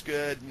 Warlord was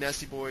good.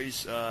 Nasty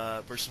Boys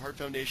versus Heart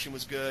Foundation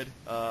was good.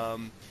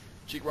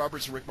 Jake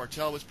Roberts and Rick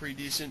Martel was pretty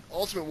decent.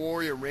 Ultimate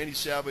Warrior and Randy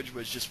Savage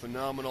was just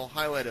phenomenal.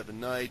 Highlight of the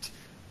night.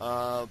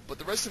 But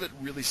the rest of it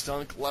really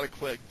stunk. A lot of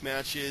quick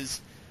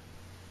matches.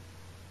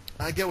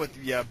 I go with,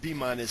 B- at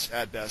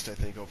best, I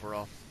think,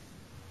 overall.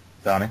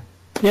 Donnie?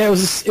 Yeah,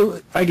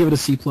 I give it a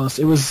C+.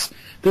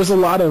 There's a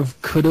lot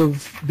of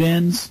could-have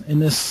beens in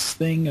this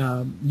thing.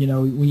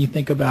 When you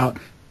think about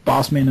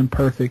Bossman and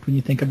Perfect, when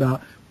you think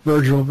about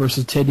Virgil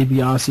versus Ted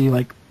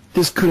DiBiase,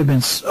 this could have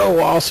been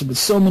so awesome with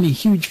so many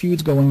huge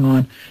feuds going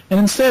on. And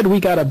instead, we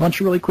got a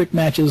bunch of really quick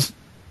matches,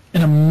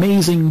 an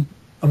amazing,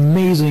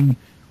 amazing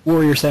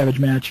Warrior Savage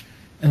match,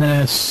 and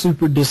then a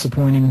super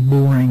disappointing,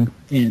 boring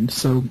end.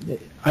 So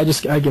I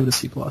give it a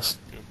C+.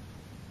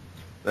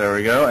 There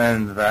we go,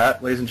 and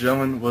that, ladies and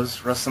gentlemen, was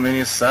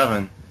WrestleMania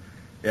 7.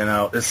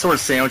 It's sort of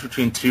sandwiched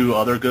between two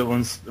other good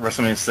ones,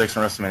 WrestleMania 6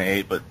 and WrestleMania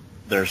 8, but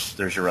there's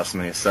your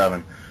WrestleMania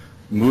 7.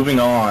 Moving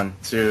on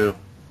to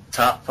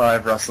top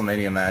 5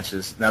 WrestleMania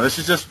matches. Now, this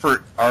is just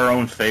for our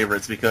own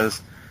favorites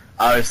because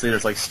obviously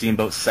there's like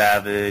Steamboat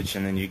Savage,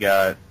 and then you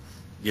got,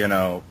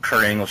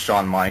 Kurt Angle,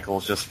 Shawn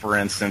Michaels, just for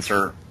instance,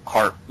 or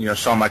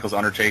Shawn Michaels,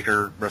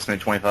 Undertaker, WrestleMania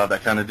 25,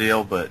 that kind of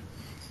deal. But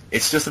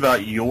it's just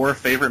about your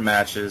favorite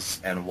matches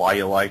and why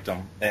you liked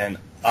them. And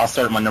I'll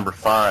start with my number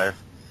 5.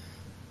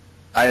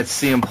 I had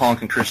CM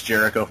Punk and Chris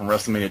Jericho from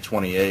WrestleMania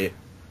 28.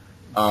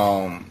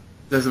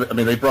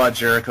 They brought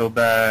Jericho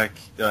back.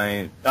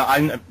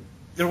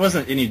 There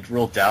wasn't any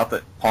real doubt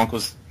that Punk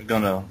was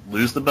going to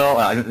lose the belt.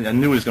 I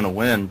knew he was going to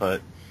win,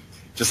 but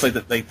just like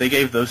they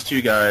gave those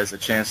two guys a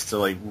chance to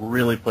like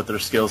really put their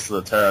skills to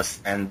the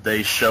test, and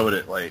they showed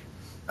it. Like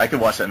I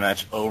could watch that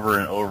match over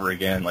and over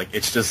again. Like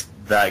it's just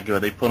that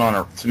good. They put on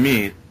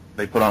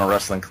a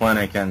wrestling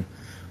clinic, and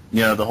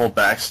the whole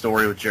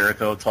backstory with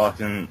Jericho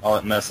talking all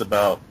that mess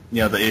about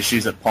the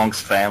issues that Punk's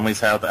families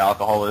have with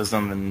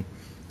alcoholism, and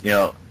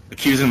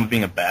accusing him of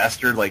being a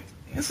bastard. Like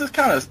this is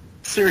kind of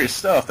serious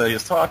stuff that he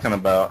was talking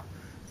about.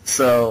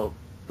 So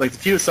like the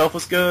feud itself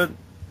was good,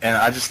 and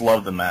I just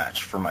loved the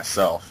match for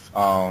myself.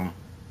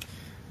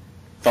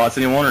 Thoughts,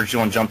 anyone, or do you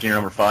want to jump to your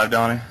number 5,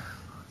 Donnie?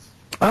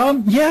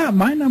 Yeah,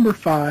 my number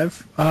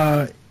 5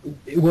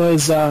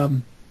 was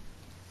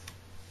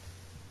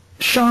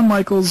Shawn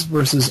Michaels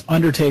versus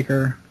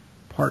Undertaker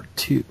Part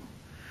 2.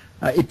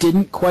 It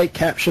didn't quite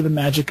capture the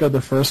magic of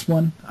the first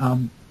one,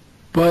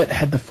 but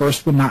had the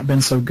first one not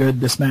been so good,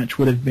 this match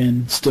would have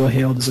been still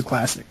hailed as a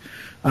classic.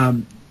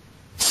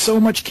 So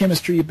much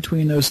chemistry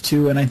between those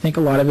two, and I think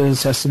a lot of it is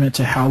a testament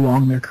to how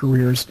long their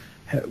careers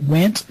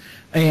went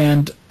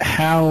and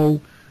how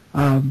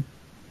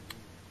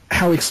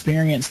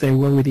experienced they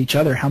were with each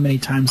other, how many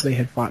times they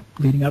had fought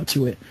leading up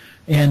to it.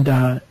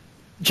 And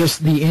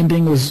just the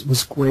ending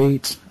was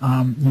great,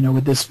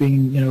 with this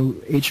being,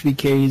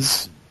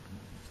 HBK's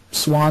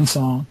swan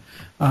song.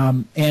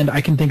 And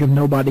I can think of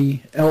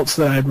nobody else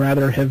that I'd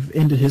rather have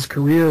ended his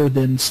career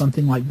than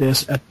something like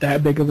this at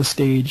that big of a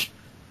stage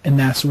in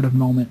that sort of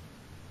moment.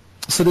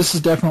 So this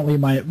is definitely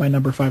my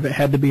number 5. It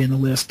had to be in the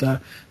list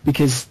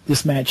because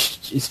this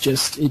match is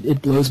just,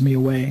 it blows me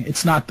away.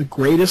 It's not the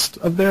greatest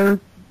of their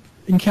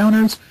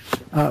encounters,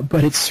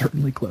 but it's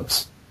certainly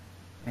close.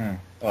 Well,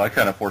 that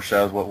kind of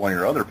foreshadows what one of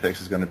your other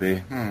picks is going to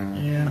be.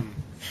 Yeah.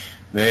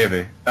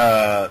 Maybe.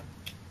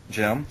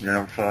 Jim, your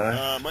number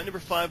 5? My number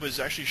 5 was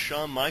actually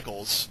Shawn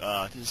Michaels.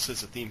 This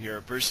is a theme here,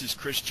 versus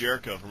Chris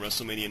Jericho from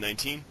WrestleMania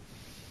 19.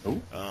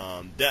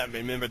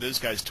 Remember those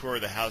guys tore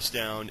the house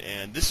down,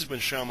 and this is when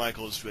Shawn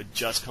Michaels had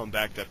just come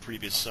back that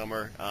previous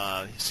summer.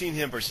 Seeing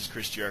him versus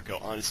Chris Jericho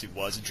honestly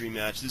was a dream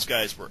match. These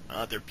guys were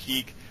at their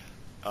peak,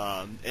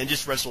 and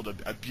just wrestled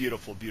a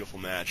beautiful, beautiful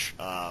match.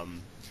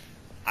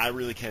 I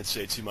really can't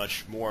say too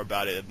much more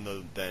about it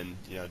than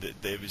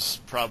it was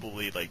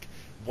probably like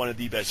one of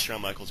the best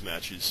Shawn Michaels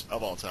matches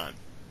of all time.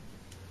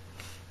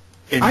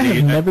 Indeed. I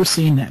have never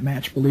seen that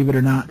match, believe it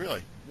or not.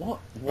 Really? What?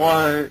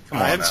 I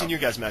haven't seen your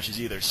guys' matches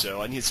either,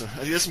 so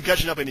there's some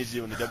catching up I need to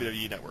do on the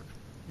WWE Network.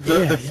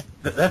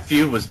 That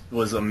feud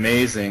was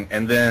amazing,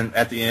 and then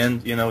at the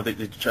end,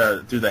 they try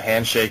to do the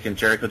handshake, and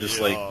Jericho just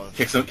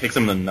kicks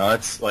him in the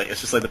nuts. Like it's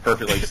just like the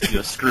perfect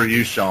screw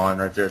you, Shawn,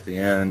 right there at the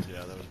end.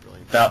 Yeah, that was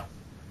brilliant.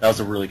 That was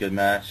a really good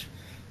match.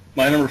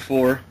 My number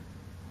 4,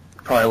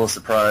 probably a little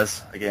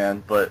surprise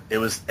again, but it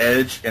was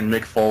Edge and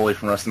Mick Foley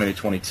from WrestleMania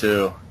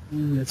 22.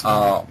 That's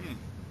right.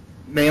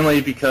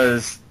 Mainly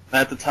because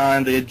at the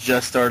time they had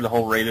just started the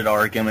whole rated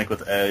R gimmick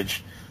with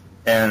Edge,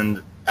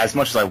 and as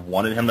much as I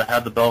wanted him to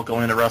have the belt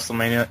going into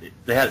WrestleMania,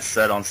 they had it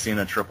set on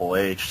Cena and Triple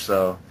H,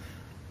 so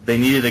they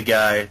needed a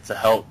guy to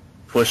help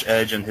push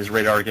Edge and his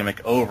rated R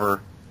gimmick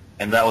over,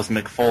 and that was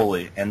Mick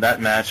Foley. And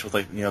that match with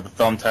the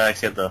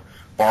thumbtacks, he had the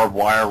barbed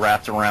wire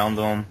wrapped around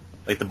them,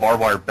 like the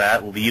barbed wire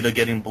bat, Lita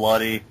getting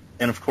bloody,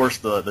 and of course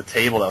the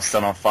table that was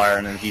set on fire,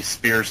 and then he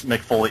spears Mick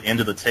Foley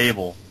into the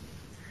table.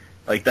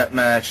 Like that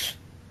match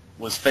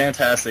was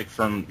fantastic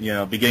from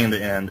beginning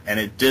to end, and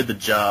it did the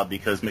job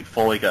because Mick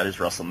Foley got his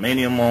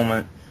WrestleMania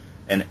moment,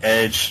 and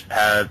Edge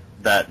had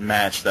that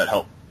match that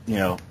helped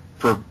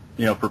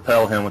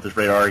propel him with his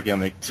radar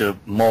gimmick to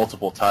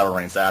multiple title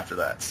reigns after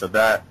that. So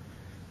that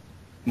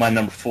my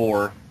number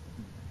 4.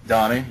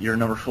 Donnie, your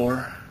number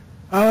 4?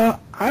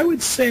 I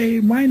would say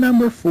my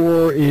number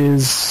 4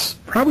 is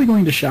probably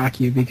going to shock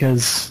you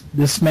because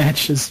this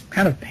match is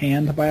kind of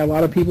panned by a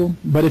lot of people,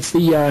 but it's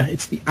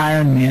the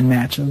Iron Man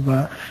match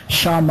of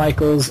Shawn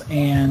Michaels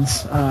and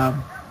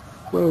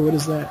what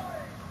is that?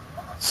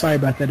 Sorry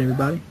about that,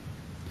 everybody.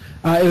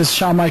 It was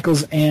Shawn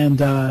Michaels and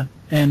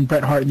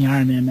Bret Hart in the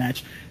Iron Man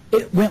match.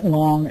 It went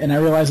long, and I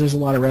realize there's a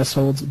lot of rest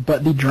holds,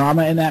 but the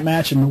drama in that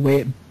match and the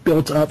way it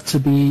built up to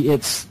be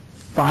its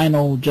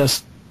final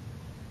just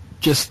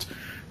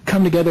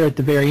come together at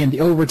the very end,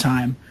 the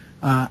overtime,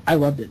 I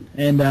loved it,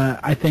 and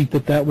I think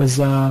that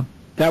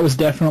was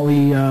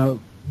definitely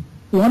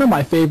one of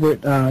my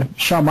favorite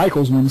Shawn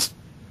Michaels ones.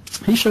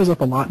 He shows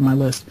up a lot in my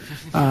list,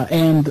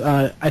 and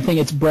I think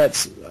it's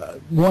Bret's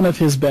one of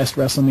his best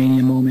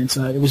WrestleMania moments.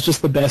 It was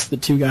just the best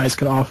that two guys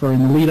could offer,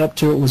 and the lead up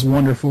to it was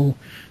wonderful.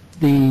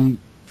 The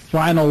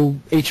final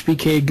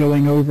HBK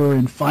going over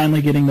and finally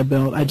getting the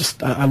belt.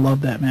 I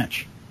love that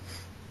match.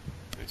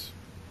 Nice.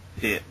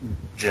 Yeah,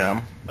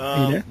 Jim.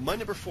 My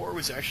number 4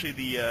 was actually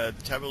the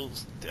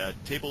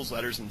tables,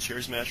 ladders, and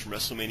chairs match from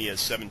WrestleMania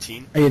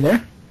 17. Are you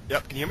there?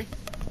 Yep. Can you hear me?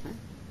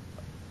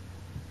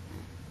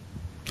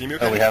 Can you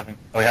hear me okay?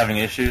 Are we having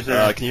issues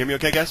there? Can you hear me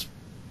okay, guys?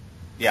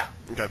 Yeah.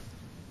 Okay.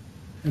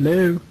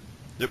 Hello.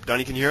 Yep.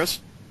 Donnie, can you hear us?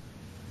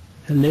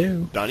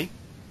 Hello. Donnie?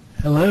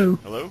 Hello.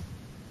 Hello?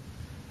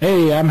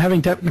 Hey, I'm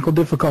having technical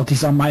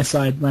difficulties on my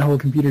side. My whole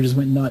computer just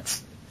went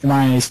nuts. Am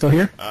I still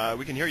here?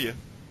 We can hear you.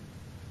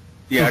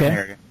 Yeah, okay. I can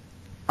hear you.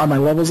 Are my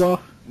levels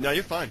off? No,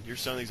 you're fine. You're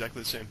sounding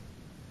exactly the same.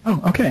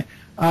 Oh, okay.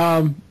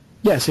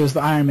 Yes, it was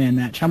the Iron Man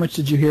match. How much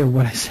did you hear of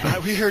what I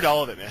said? We heard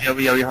all of it, man. Yeah,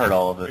 we heard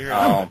all of it. We heard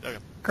all of it. Okay.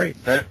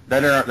 Great.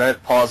 That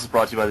pause is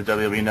brought to you by the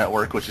WWE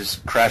Network, which is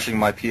crashing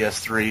my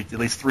PS3 at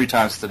least 3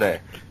 times today.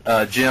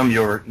 Jim,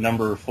 your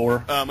number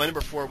 4? My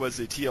number 4 was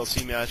the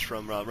TLC match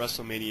from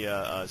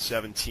WrestleMania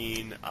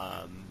 17.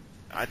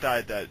 I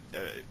thought that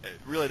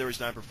really there was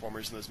 9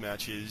 performers in those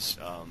matches,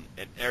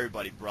 and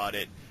everybody brought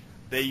it.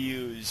 They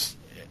used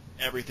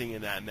everything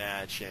in that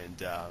match, and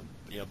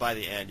by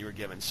the end, you were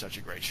given such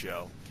a great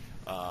show.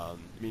 I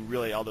mean,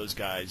 really, all those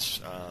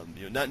guys.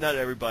 Not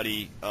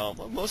everybody.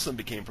 Most of them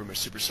became pretty much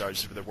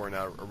superstars if they weren't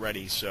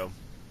already. So,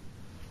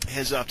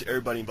 hands off to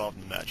everybody involved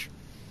in the match.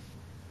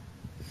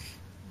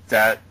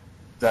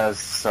 That's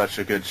such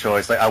a good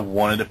choice. Like, I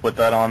wanted to put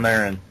that on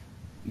there, and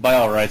by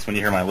all rights, when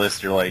you hear my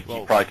list, you're like,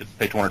 you probably could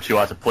pick 1 or 2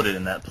 out to put it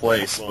in that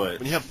place. Well, but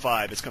when you have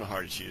 5, it's kind of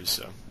hard to choose.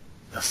 So,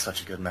 that's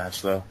such a good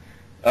match, though.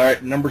 All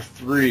right, number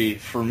 3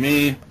 for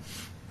me.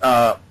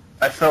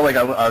 I felt like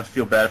I would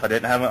feel bad if I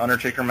didn't have an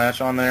Undertaker match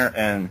on there,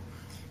 and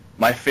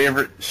my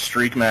favorite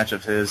streak match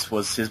of his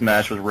was his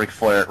match with Ric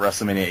Flair at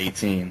WrestleMania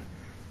 18.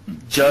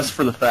 Just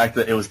for the fact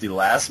that it was the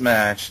last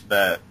match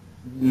that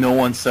no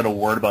one said a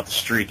word about the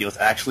streak. It was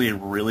actually a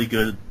really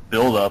good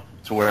build-up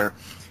to where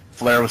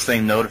Flair was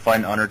saying no to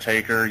fighting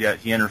Undertaker, yet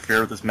he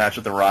interfered with this match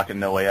with The Rock and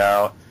No Way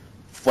Out.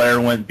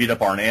 Flair went and beat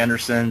up Arn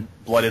Anderson,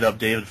 blooded up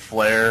David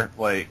Flair,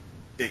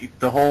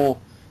 the whole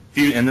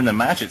feud, and then the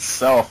match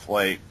itself,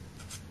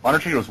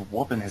 Undertaker was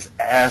whooping his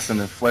ass, and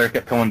then Flair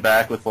kept coming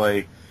back with,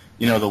 the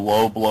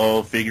low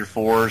blow, figure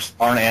fours.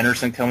 Arn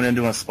Anderson coming in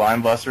doing a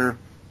spine buster.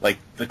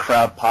 The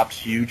crowd popped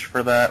huge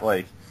for that.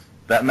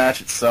 That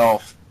match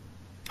itself,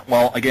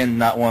 well, again,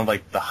 not one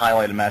of, the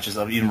highlighted matches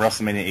of even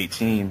WrestleMania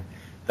 18.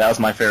 That was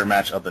my favorite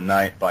match of the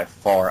night by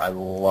far. I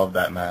love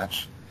that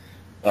match.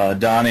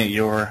 Donnie,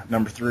 your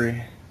number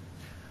 3?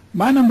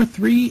 My number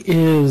 3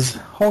 is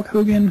Hulk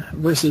Hogan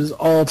versus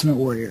Ultimate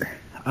Warrior,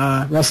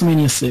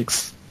 WrestleMania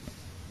 6.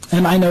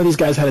 And I know these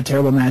guys had a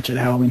terrible match at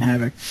Halloween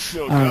Havoc.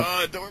 Oh,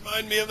 God, don't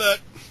remind me of that.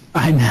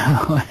 I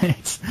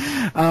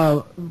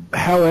know.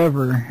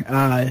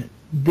 However,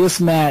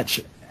 this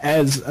match,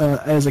 as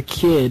a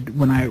kid,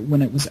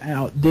 when it was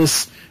out,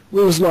 it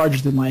was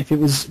larger than life.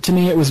 To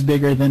me, it was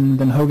bigger than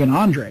Hogan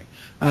Andre.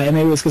 And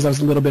maybe it was because I was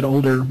a little bit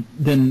older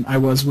than I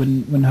was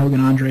when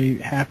Hogan Andre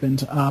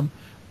happened.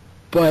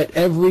 But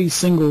every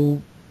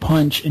single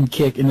punch and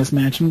kick in this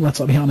match, and let's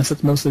all be honest,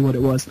 that's mostly what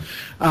it was,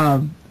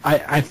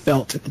 I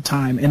felt at the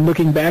time. And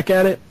looking back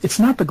at it, it's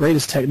not the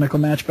greatest technical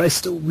match, but I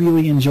still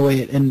really enjoy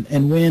it.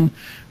 And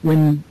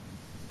when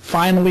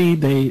finally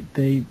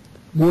they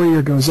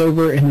Warrior goes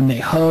over and then they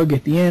hug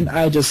at the end,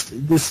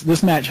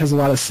 this match has a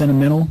lot of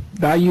sentimental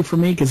value for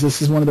me because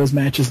this is one of those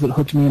matches that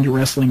hooked me into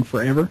wrestling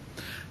forever.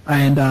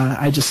 And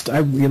I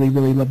really,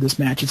 really love this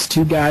match. It's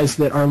 2 guys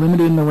that are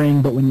limited in the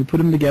ring, but when you put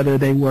them together,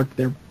 they work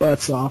their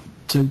butts off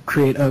to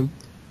create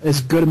as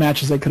good a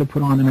match as they could have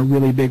put on in a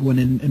really big one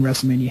in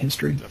WrestleMania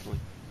history. Definitely.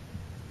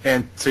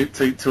 And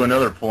to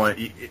another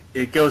point,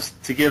 it goes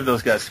to give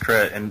those guys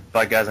credit, and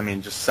by guys I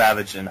mean just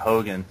Savage and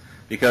Hogan,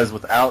 because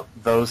without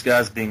those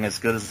guys being as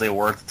good as they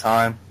were at the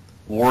time,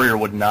 Warrior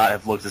would not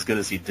have looked as good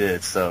as he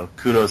did. So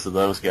kudos to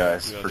those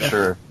guys for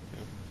sure.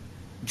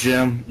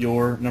 Jim,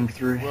 your number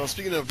 3? Well,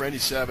 speaking of Randy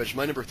Savage,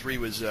 my number 3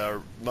 was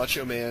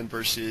Macho Man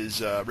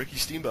versus Ricky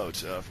Steamboat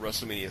for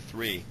WrestleMania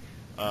 3.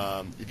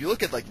 If you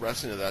look at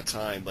wrestling at that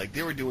time,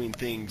 they were doing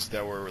things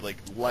that were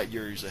light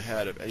years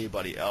ahead of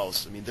anybody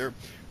else. I mean, they're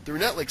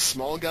not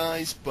small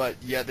guys, but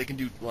yeah, they can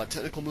do a lot of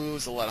technical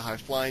moves, a lot of high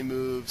flying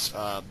moves.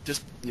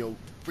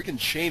 Freaking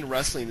chain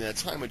wrestling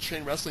at a time when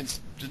chain wrestling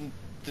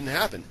didn't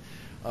happen.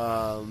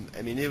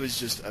 I mean, it was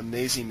just an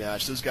amazing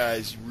match. Those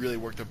guys really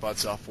worked their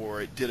butts off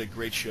for it. Did a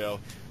great show.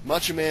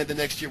 Macho Man the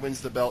next year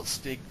wins the belt.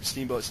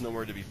 Steamboat's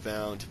nowhere to be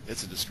found.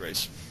 It's a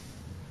disgrace.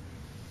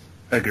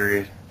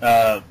 Agreed.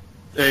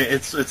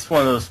 It's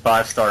one of those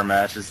 5-star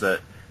matches that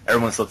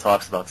everyone still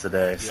talks about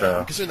today. Yeah,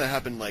 so considering that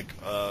happened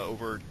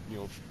over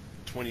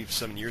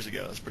 27 years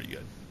ago, that's pretty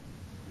good.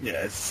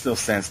 Yeah, it still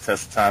stands the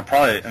test of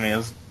time. It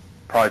was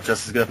probably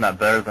just as good, if not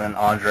better, than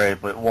Andre,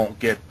 but it won't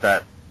get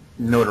that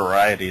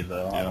notoriety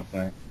though. Yeah. I don't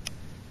think.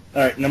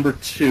 All right, number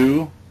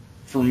 2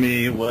 for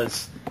me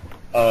was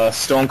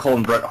Stone Cold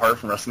and Bret Hart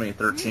from WrestleMania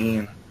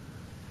 13.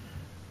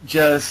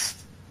 Just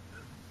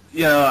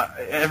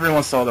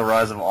everyone saw the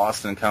rise of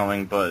Austin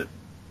coming, but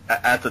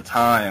at the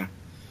time,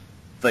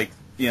 like,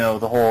 the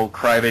whole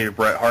Crybaby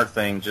Bret Hart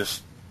thing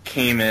just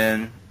came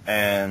in,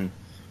 and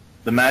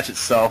the match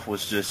itself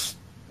was just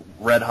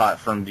red hot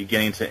from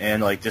beginning to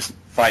end, like just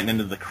fighting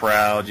into the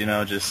crowd,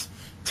 just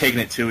taking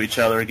it to each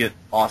other,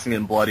 Austin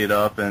getting bloodied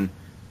up, and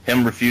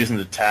him refusing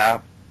to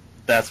tap.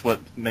 That's what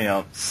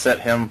set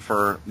him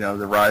for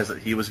the rise that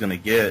he was going to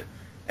get.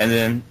 And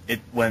then it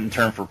went in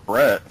turn for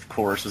Bret, of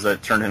course, as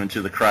that turned him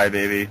into the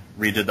Crybaby,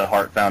 redid the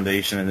Hart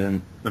Foundation, and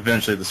then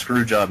eventually the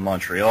Screwjob in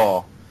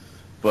Montreal.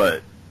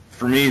 But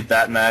for me,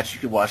 that match, you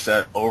could watch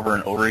that over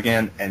and over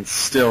again, and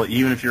still,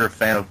 even if you're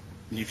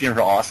if you're an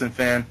Austin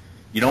fan,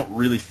 you don't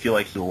really feel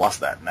like he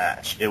lost that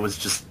match. It was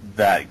just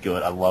that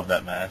good. I love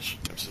that match.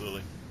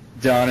 Absolutely.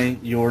 Donnie,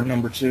 your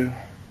number 2?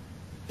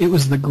 It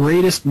was the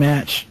greatest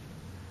match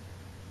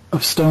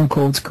of Stone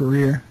Cold's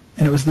career,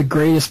 and it was the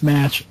greatest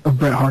match of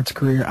Bret Hart's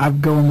career. I'm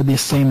going with the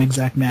same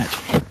exact match.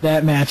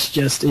 That match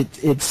it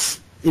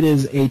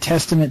is a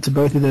testament to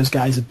both of those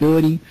guys'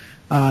 ability,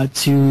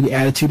 to the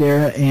Attitude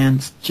Era,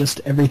 and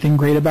just everything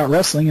great about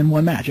wrestling in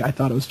one match. I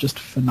thought it was just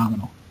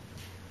phenomenal.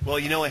 Well,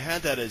 I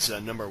had that as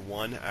number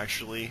 1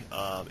 actually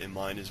in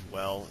mind as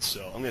well.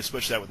 So I'm going to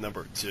switch that with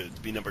to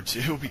be number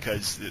 2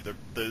 because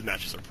the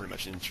matches are pretty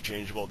much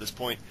interchangeable at this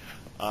point.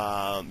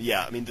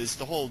 There's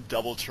the whole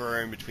double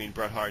turn between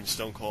Bret Hart and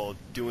Stone Cold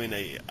doing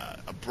a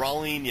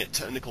brawling yet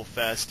technical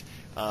fest,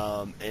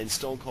 and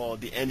Stone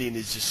Cold, the ending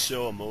is just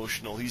so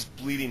emotional. He's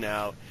bleeding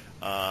out,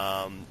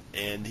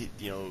 and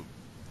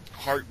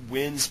Hart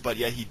wins, but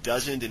yet he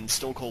doesn't, and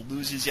Stone Cold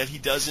loses, yet he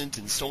doesn't,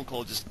 and Stone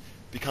Cold just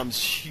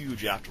becomes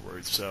huge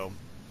afterwards. So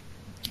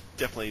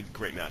definitely a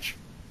great match.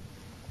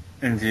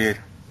 Indeed.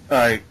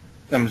 I'm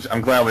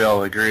glad we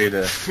all agree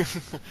to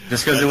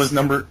just because it was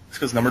number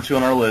 2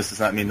 on our list does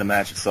not mean the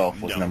match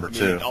itself was number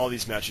 2. All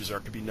these matches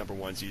could be number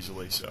 1s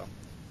easily. So.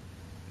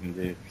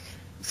 Indeed.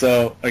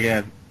 So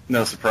again,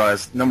 no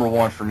surprise. Number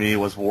 1 for me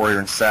was Warrior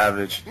and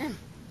Savage,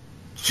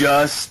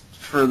 just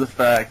for the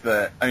fact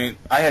that I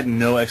had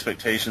no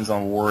expectations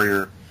on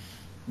Warrior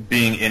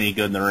being any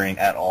good in the ring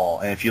at all,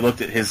 and if you looked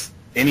at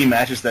any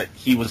matches that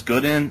he was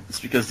good in, it's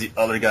because the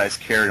other guys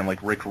carried him,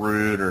 like Rick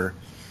Rude or,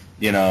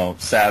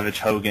 Savage,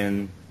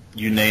 Hogan,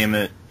 you name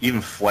it,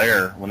 even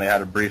Flair when they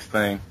had a brief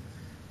thing.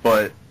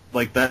 But,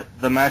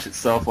 the match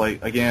itself,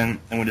 again,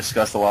 and we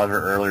discussed a lot of it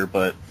earlier,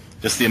 but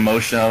just the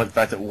emotion of it, the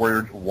fact that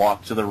Warrior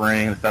walked to the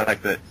ring, the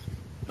fact that,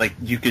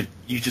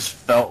 you just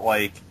felt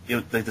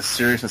the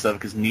seriousness of it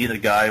because neither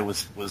guy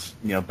was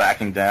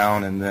backing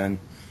down, and then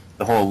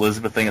the whole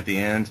Elizabeth thing at the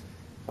end,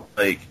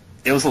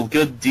 it was a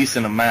good,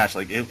 decent match.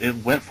 It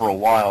went for a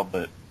while,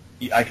 but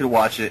I could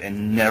watch it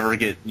and never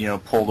get,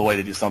 pulled away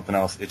to do something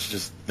else. It's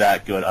just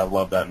that good. I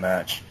love that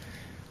match.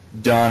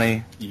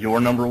 Donnie, your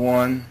number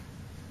 1?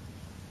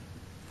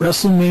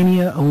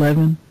 WrestleMania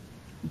 11,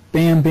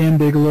 Bam Bam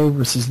Bigelow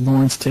versus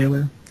Lawrence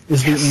Taylor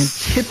is the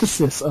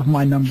antithesis of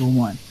my number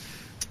 1.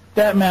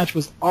 That match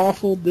was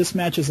awful. This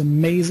match is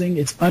amazing.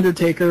 It's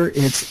Undertaker.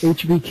 It's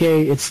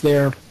HBK. It's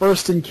their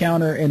first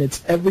encounter, and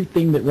it's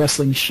everything that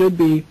wrestling should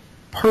be.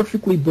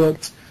 Perfectly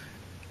booked.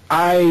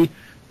 I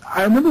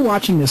remember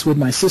watching this with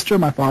my sister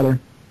and my father,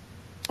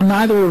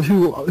 neither of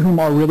whom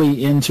are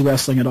really into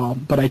wrestling at all,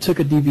 but I took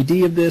a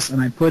DVD of this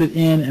and I put it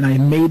in and I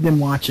made them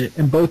watch it,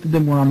 and both of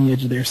them were on the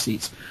edge of their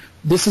seats.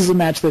 This is a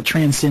match that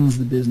transcends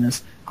the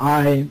business.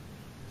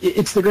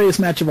 It's the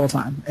greatest match of all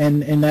time,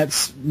 and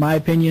that's my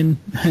opinion.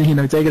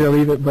 Take it or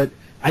leave it, but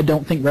I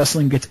don't think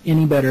wrestling gets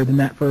any better than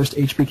that first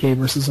HBK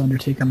versus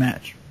Undertaker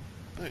match.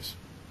 Nice.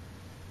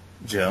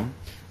 Jim?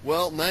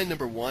 Well, my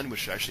number 1,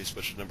 which actually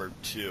switched to number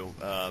 2.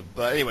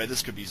 But anyway,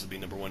 this could easily be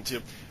number 1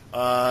 too.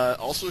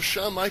 Also,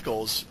 Shawn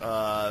Michaels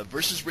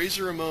versus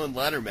Razor Ramon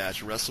ladder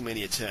match in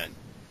WrestleMania 10.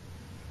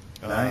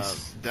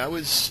 Nice. That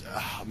was,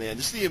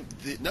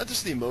 just not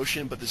just the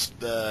emotion, but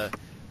the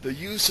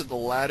use of the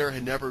ladder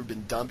had never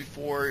been done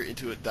before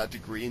to that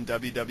degree in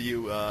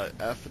WWF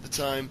at the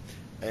time,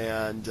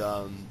 and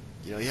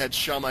he had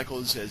Shawn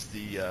Michaels as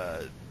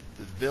the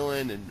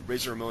villain and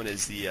Razor Ramon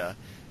as the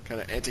kind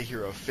of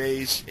anti-hero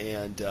face,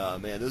 and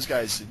those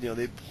guys,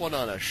 they put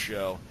on a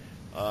show.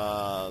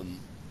 I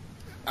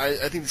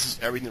think this is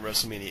everything that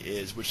WrestleMania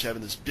is, which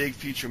having these big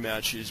feature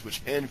matches,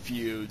 which end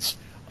feuds,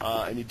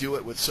 and you do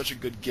it with such a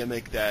good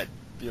gimmick that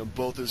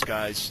both those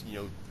guys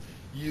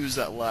use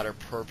that ladder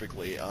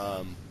perfectly.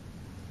 And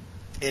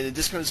it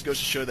just kind of goes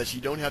to show that you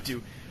don't have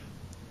to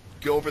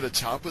go over the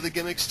top with the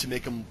gimmicks to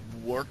make them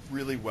work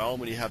really well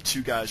when you have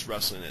two guys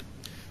wrestling it.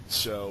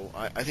 So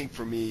I think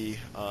for me,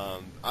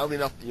 oddly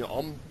enough,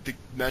 all the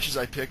matches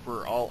I picked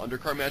were all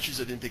undercard matches.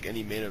 I didn't pick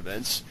any main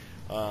events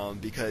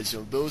because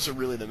those are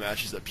really the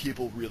matches that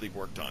people really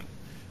worked on.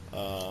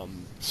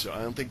 So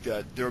I don't think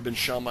that there have been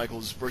Shawn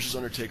Michaels versus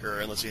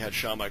Undertaker unless you had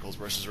Shawn Michaels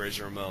versus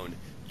Razor Ramon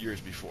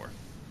years before.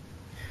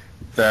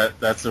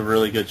 That's a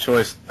really good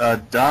choice.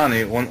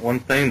 Donnie, one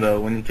thing though,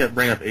 when you kept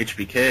bringing up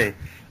HBK,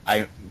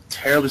 I'm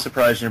terribly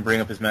surprised you didn't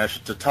bring up his match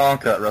with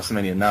Tatanka at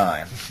WrestleMania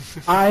 9.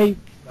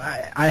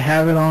 I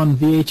have it on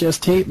VHS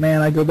tape,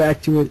 man. I go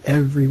back to it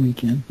every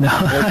weekend. No,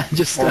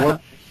 just the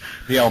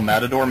El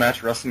Matador match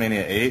at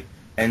WrestleMania 8,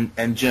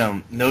 And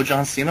Jim, no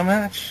John Cena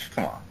match?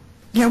 Come on.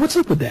 Yeah, what's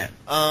up with that?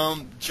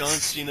 John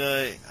Cena,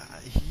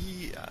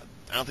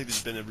 I don't think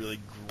there's been a really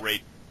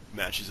great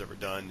match he's ever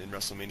done in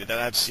WrestleMania that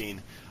I've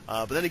seen.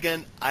 But then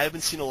again, I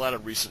haven't seen a lot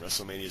of recent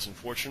WrestleManias,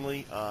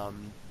 unfortunately,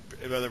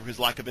 whether because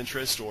lack of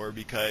interest or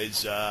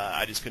because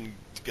I just couldn't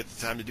get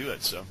the time to do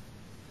it. So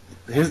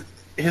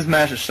his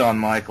match with Shawn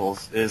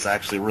Michaels is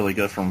actually really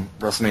good from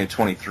WrestleMania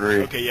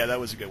 23. Okay, yeah, that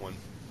was a good one.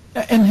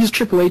 And his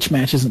Triple H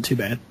match isn't too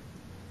bad.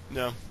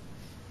 No.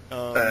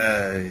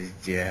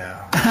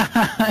 Yeah.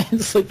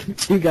 It's like the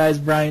two guys,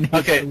 Brian.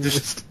 Okay,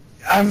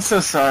 I'm so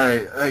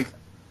sorry.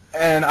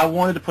 And I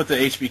wanted to put the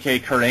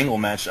HBK Kurt Angle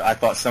match. I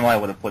thought somebody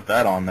would have put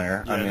that on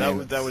there. Yeah, I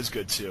mean, that was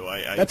good too.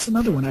 That's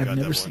another one I've forgot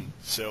never that seen. one.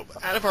 So,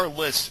 out of our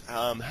list,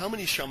 how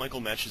many Shawn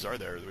Michaels matches are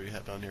there that we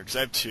have on here? Because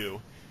I have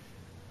 2.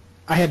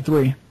 I had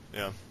 3.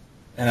 Yeah.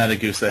 And I had a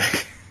goose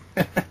egg.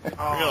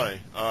 Really?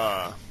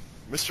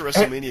 Mr.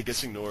 WrestleMania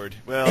gets ignored.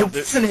 Well, It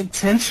wasn't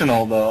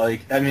intentional, though.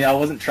 I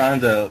wasn't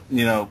trying to,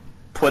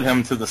 put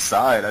him to the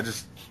side. I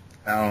don't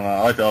know.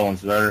 I like the other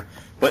ones better.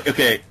 But,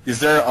 okay, is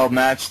there a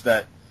match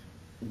that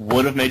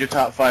would have made your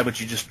top 5, but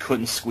you just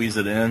couldn't squeeze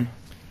it in?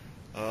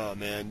 Oh,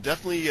 man.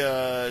 Definitely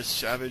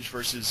Savage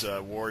versus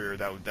Warrior.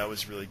 That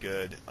was really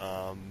good.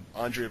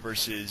 Andre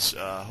versus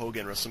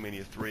Hogan,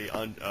 WrestleMania 3.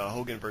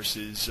 Hogan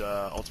versus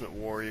Ultimate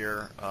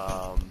Warrior.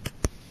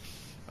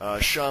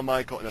 Not Shawn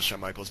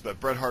Michaels, but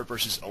Bret Hart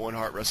versus Owen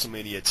Hart,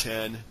 WrestleMania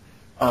 10.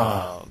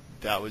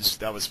 That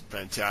was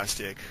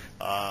fantastic.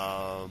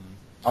 I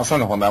was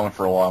hung up on that one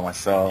for a while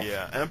myself.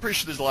 Yeah, and I'm pretty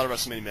sure there's a lot of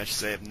WrestleMania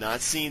matches I have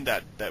not seen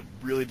that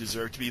really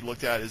deserve to be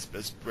looked at as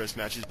best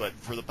matches, but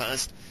for the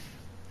past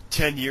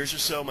 10 years or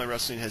so, my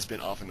wrestling has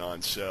been off and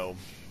on, so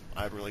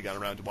I haven't really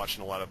gotten around to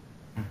watching a lot of...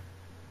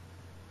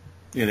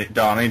 Yeah,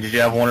 Donnie, did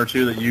you have one or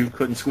two that you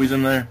couldn't squeeze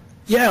in there?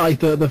 Yeah, like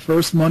the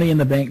first Money in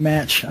the Bank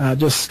match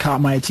just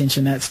caught my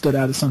attention. That stood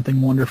out as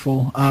something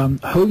wonderful.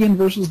 Hogan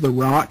versus The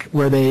Rock,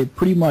 where they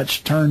pretty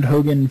much turned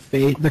Hogan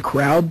face. The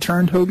crowd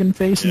turned Hogan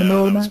face in the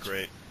middle of the match. That was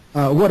great.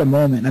 What a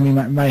moment. I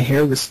mean, my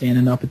hair was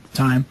standing up at the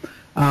time.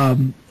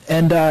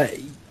 And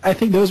I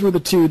think those were the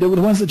two. The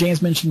ones that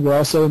James mentioned were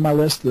also in my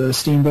list, the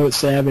Steamboat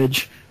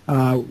Savage,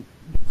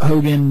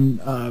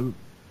 Hogan,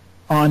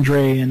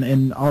 Andre,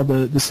 and all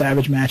the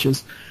Savage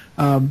matches.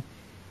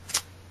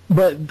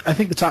 But I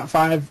think the top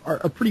 5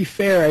 are pretty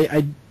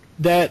fair.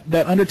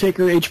 That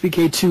Undertaker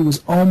HBK 2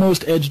 was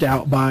almost edged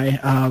out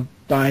by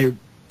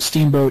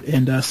Steamboat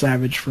and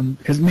Savage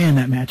because man,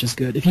 that match is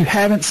good. If you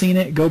haven't seen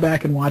it, go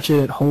back and watch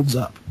it. It holds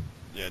up.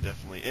 Yeah,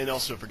 definitely. And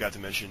also forgot to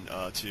mention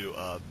too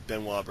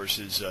Benoit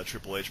versus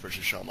Triple H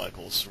versus Shawn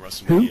Michaels from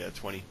WrestleMania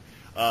 20.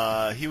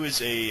 He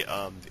was a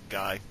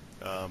guy.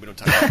 We don't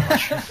talk about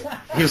much.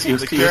 He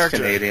was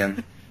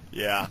Canadian.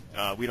 Yeah,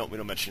 we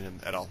don't mention him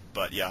at all.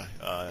 But yeah,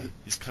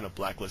 he's kind of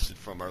blacklisted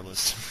from our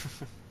list.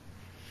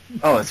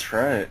 Oh, that's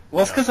right.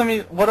 Well, it's because,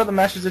 what other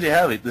matches did he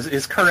have?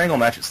 His Kurt Angle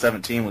match at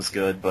 17 was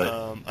good,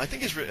 but... I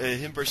think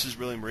him versus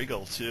William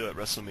Regal, too, at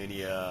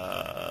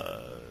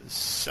WrestleMania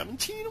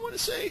 17, I want to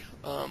say.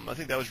 I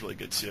think that was really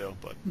good, too,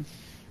 but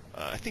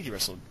I think he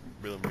wrestled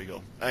William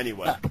Regal.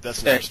 Anyway,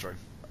 that's another story.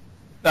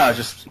 No,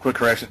 just a quick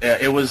correction. Yeah,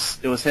 it was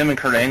him and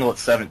Kurt Angle at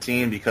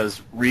 17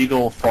 because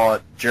Regal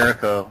fought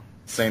Jericho,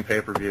 same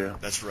pay-per-view.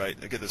 That's right.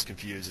 I get those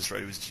confused. That's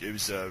right. It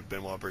was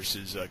Benoit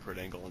versus Kurt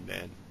Angle, and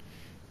man...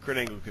 Kurt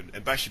Angle could,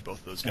 and actually both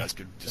of those guys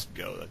could just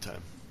go that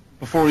time.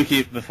 Before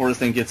this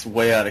thing gets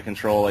way out of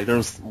control, there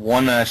was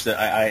one match that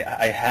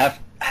I have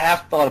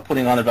thought of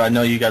putting on it, but I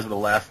know you guys would have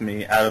laughed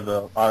me out of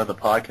the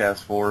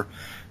podcast for,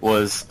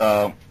 was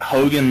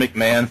Hogan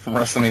McMahon from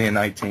WrestleMania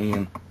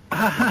 19.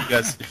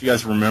 If you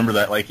guys remember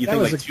that,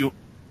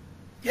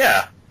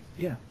 yeah.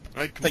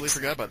 I completely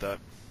forgot about that.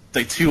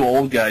 Like two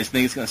old guys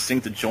think it's going to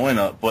sync the joint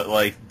up,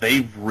 but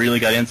they really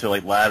got into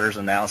ladders,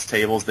 announce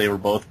tables. They were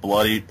both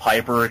bloody.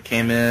 Piper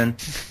came in,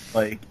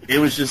 it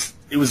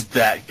was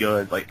that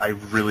good. I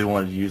really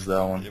wanted to use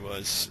that one. It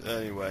was.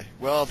 Anyway,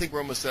 well, I think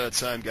we're almost out of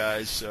time,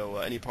 guys. So,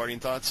 any parting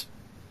thoughts?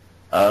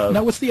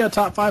 Now, what's the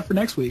top 5 for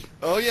next week?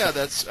 Oh yeah,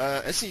 that's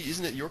Essie.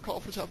 Isn't it your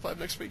call for top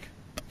 5 next week?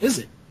 Is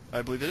it?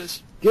 I believe it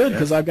is. Good,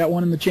 because I've got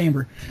one in the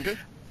chamber. Okay.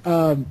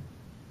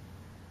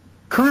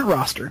 Current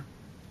roster.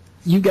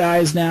 You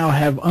guys now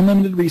have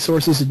unlimited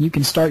resources and you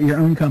can start your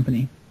own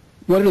company.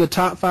 What are the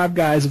top 5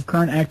 guys of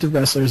current active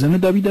wrestlers in the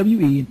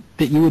WWE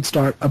that you would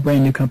start a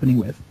brand new company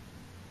with?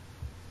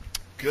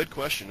 Good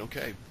question.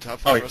 Okay. Top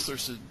 5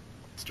 wrestlers to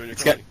start your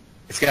company.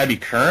 It's got to be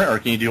current, or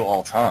can you do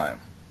all time?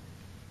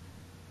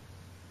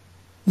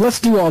 Let's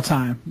do all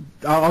time.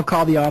 I'll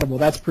call the audible.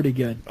 That's pretty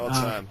good. All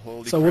time.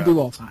 Holy So crap. we'll do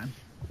all time.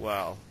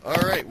 Wow. All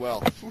right.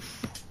 Well. All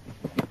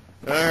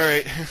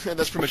right.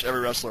 That's pretty much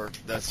every wrestler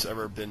that's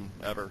ever been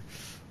ever.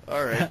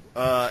 All right.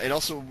 And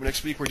also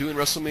next week we're doing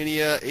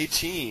WrestleMania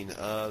 18,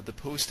 the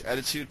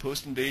post-Attitude,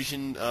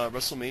 post-Invasion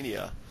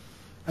WrestleMania.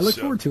 I look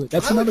forward to it.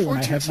 That's another one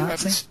I have not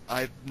seen.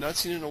 I've not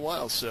seen it in a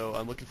while, so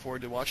I'm looking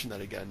forward to watching that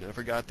again. I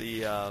forgot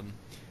the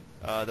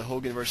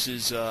Hogan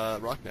versus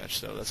Rock match,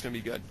 so that's going to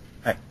be good.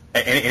 Hey,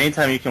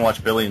 anytime you can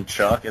watch Billy and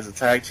Chuck as a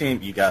tag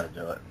team, you got to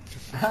do it.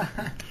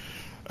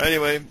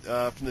 Anyway,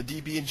 from the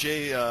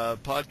DB&J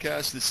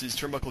podcast, this is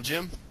Turnbuckle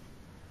Jim.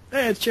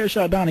 Hey, it's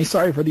Chairshot Donnie.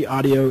 Sorry for the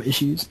audio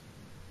issues.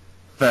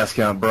 Fast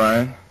Count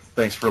Brian.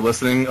 Thanks for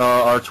listening,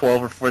 our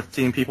 12 or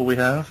 14 people we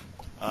have.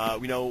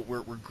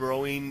 We're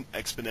growing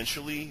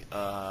exponentially,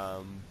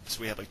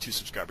 so we have like 2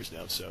 subscribers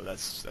now, so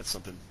that's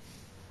something.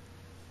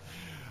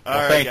 All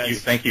Well, right, thank you,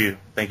 guys. thank you.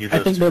 I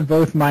think they're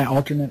both my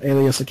alternate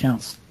alias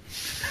accounts.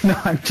 No,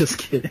 I'm just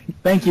kidding.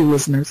 Thank you,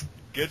 listeners.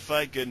 Good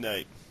fight, good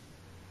night.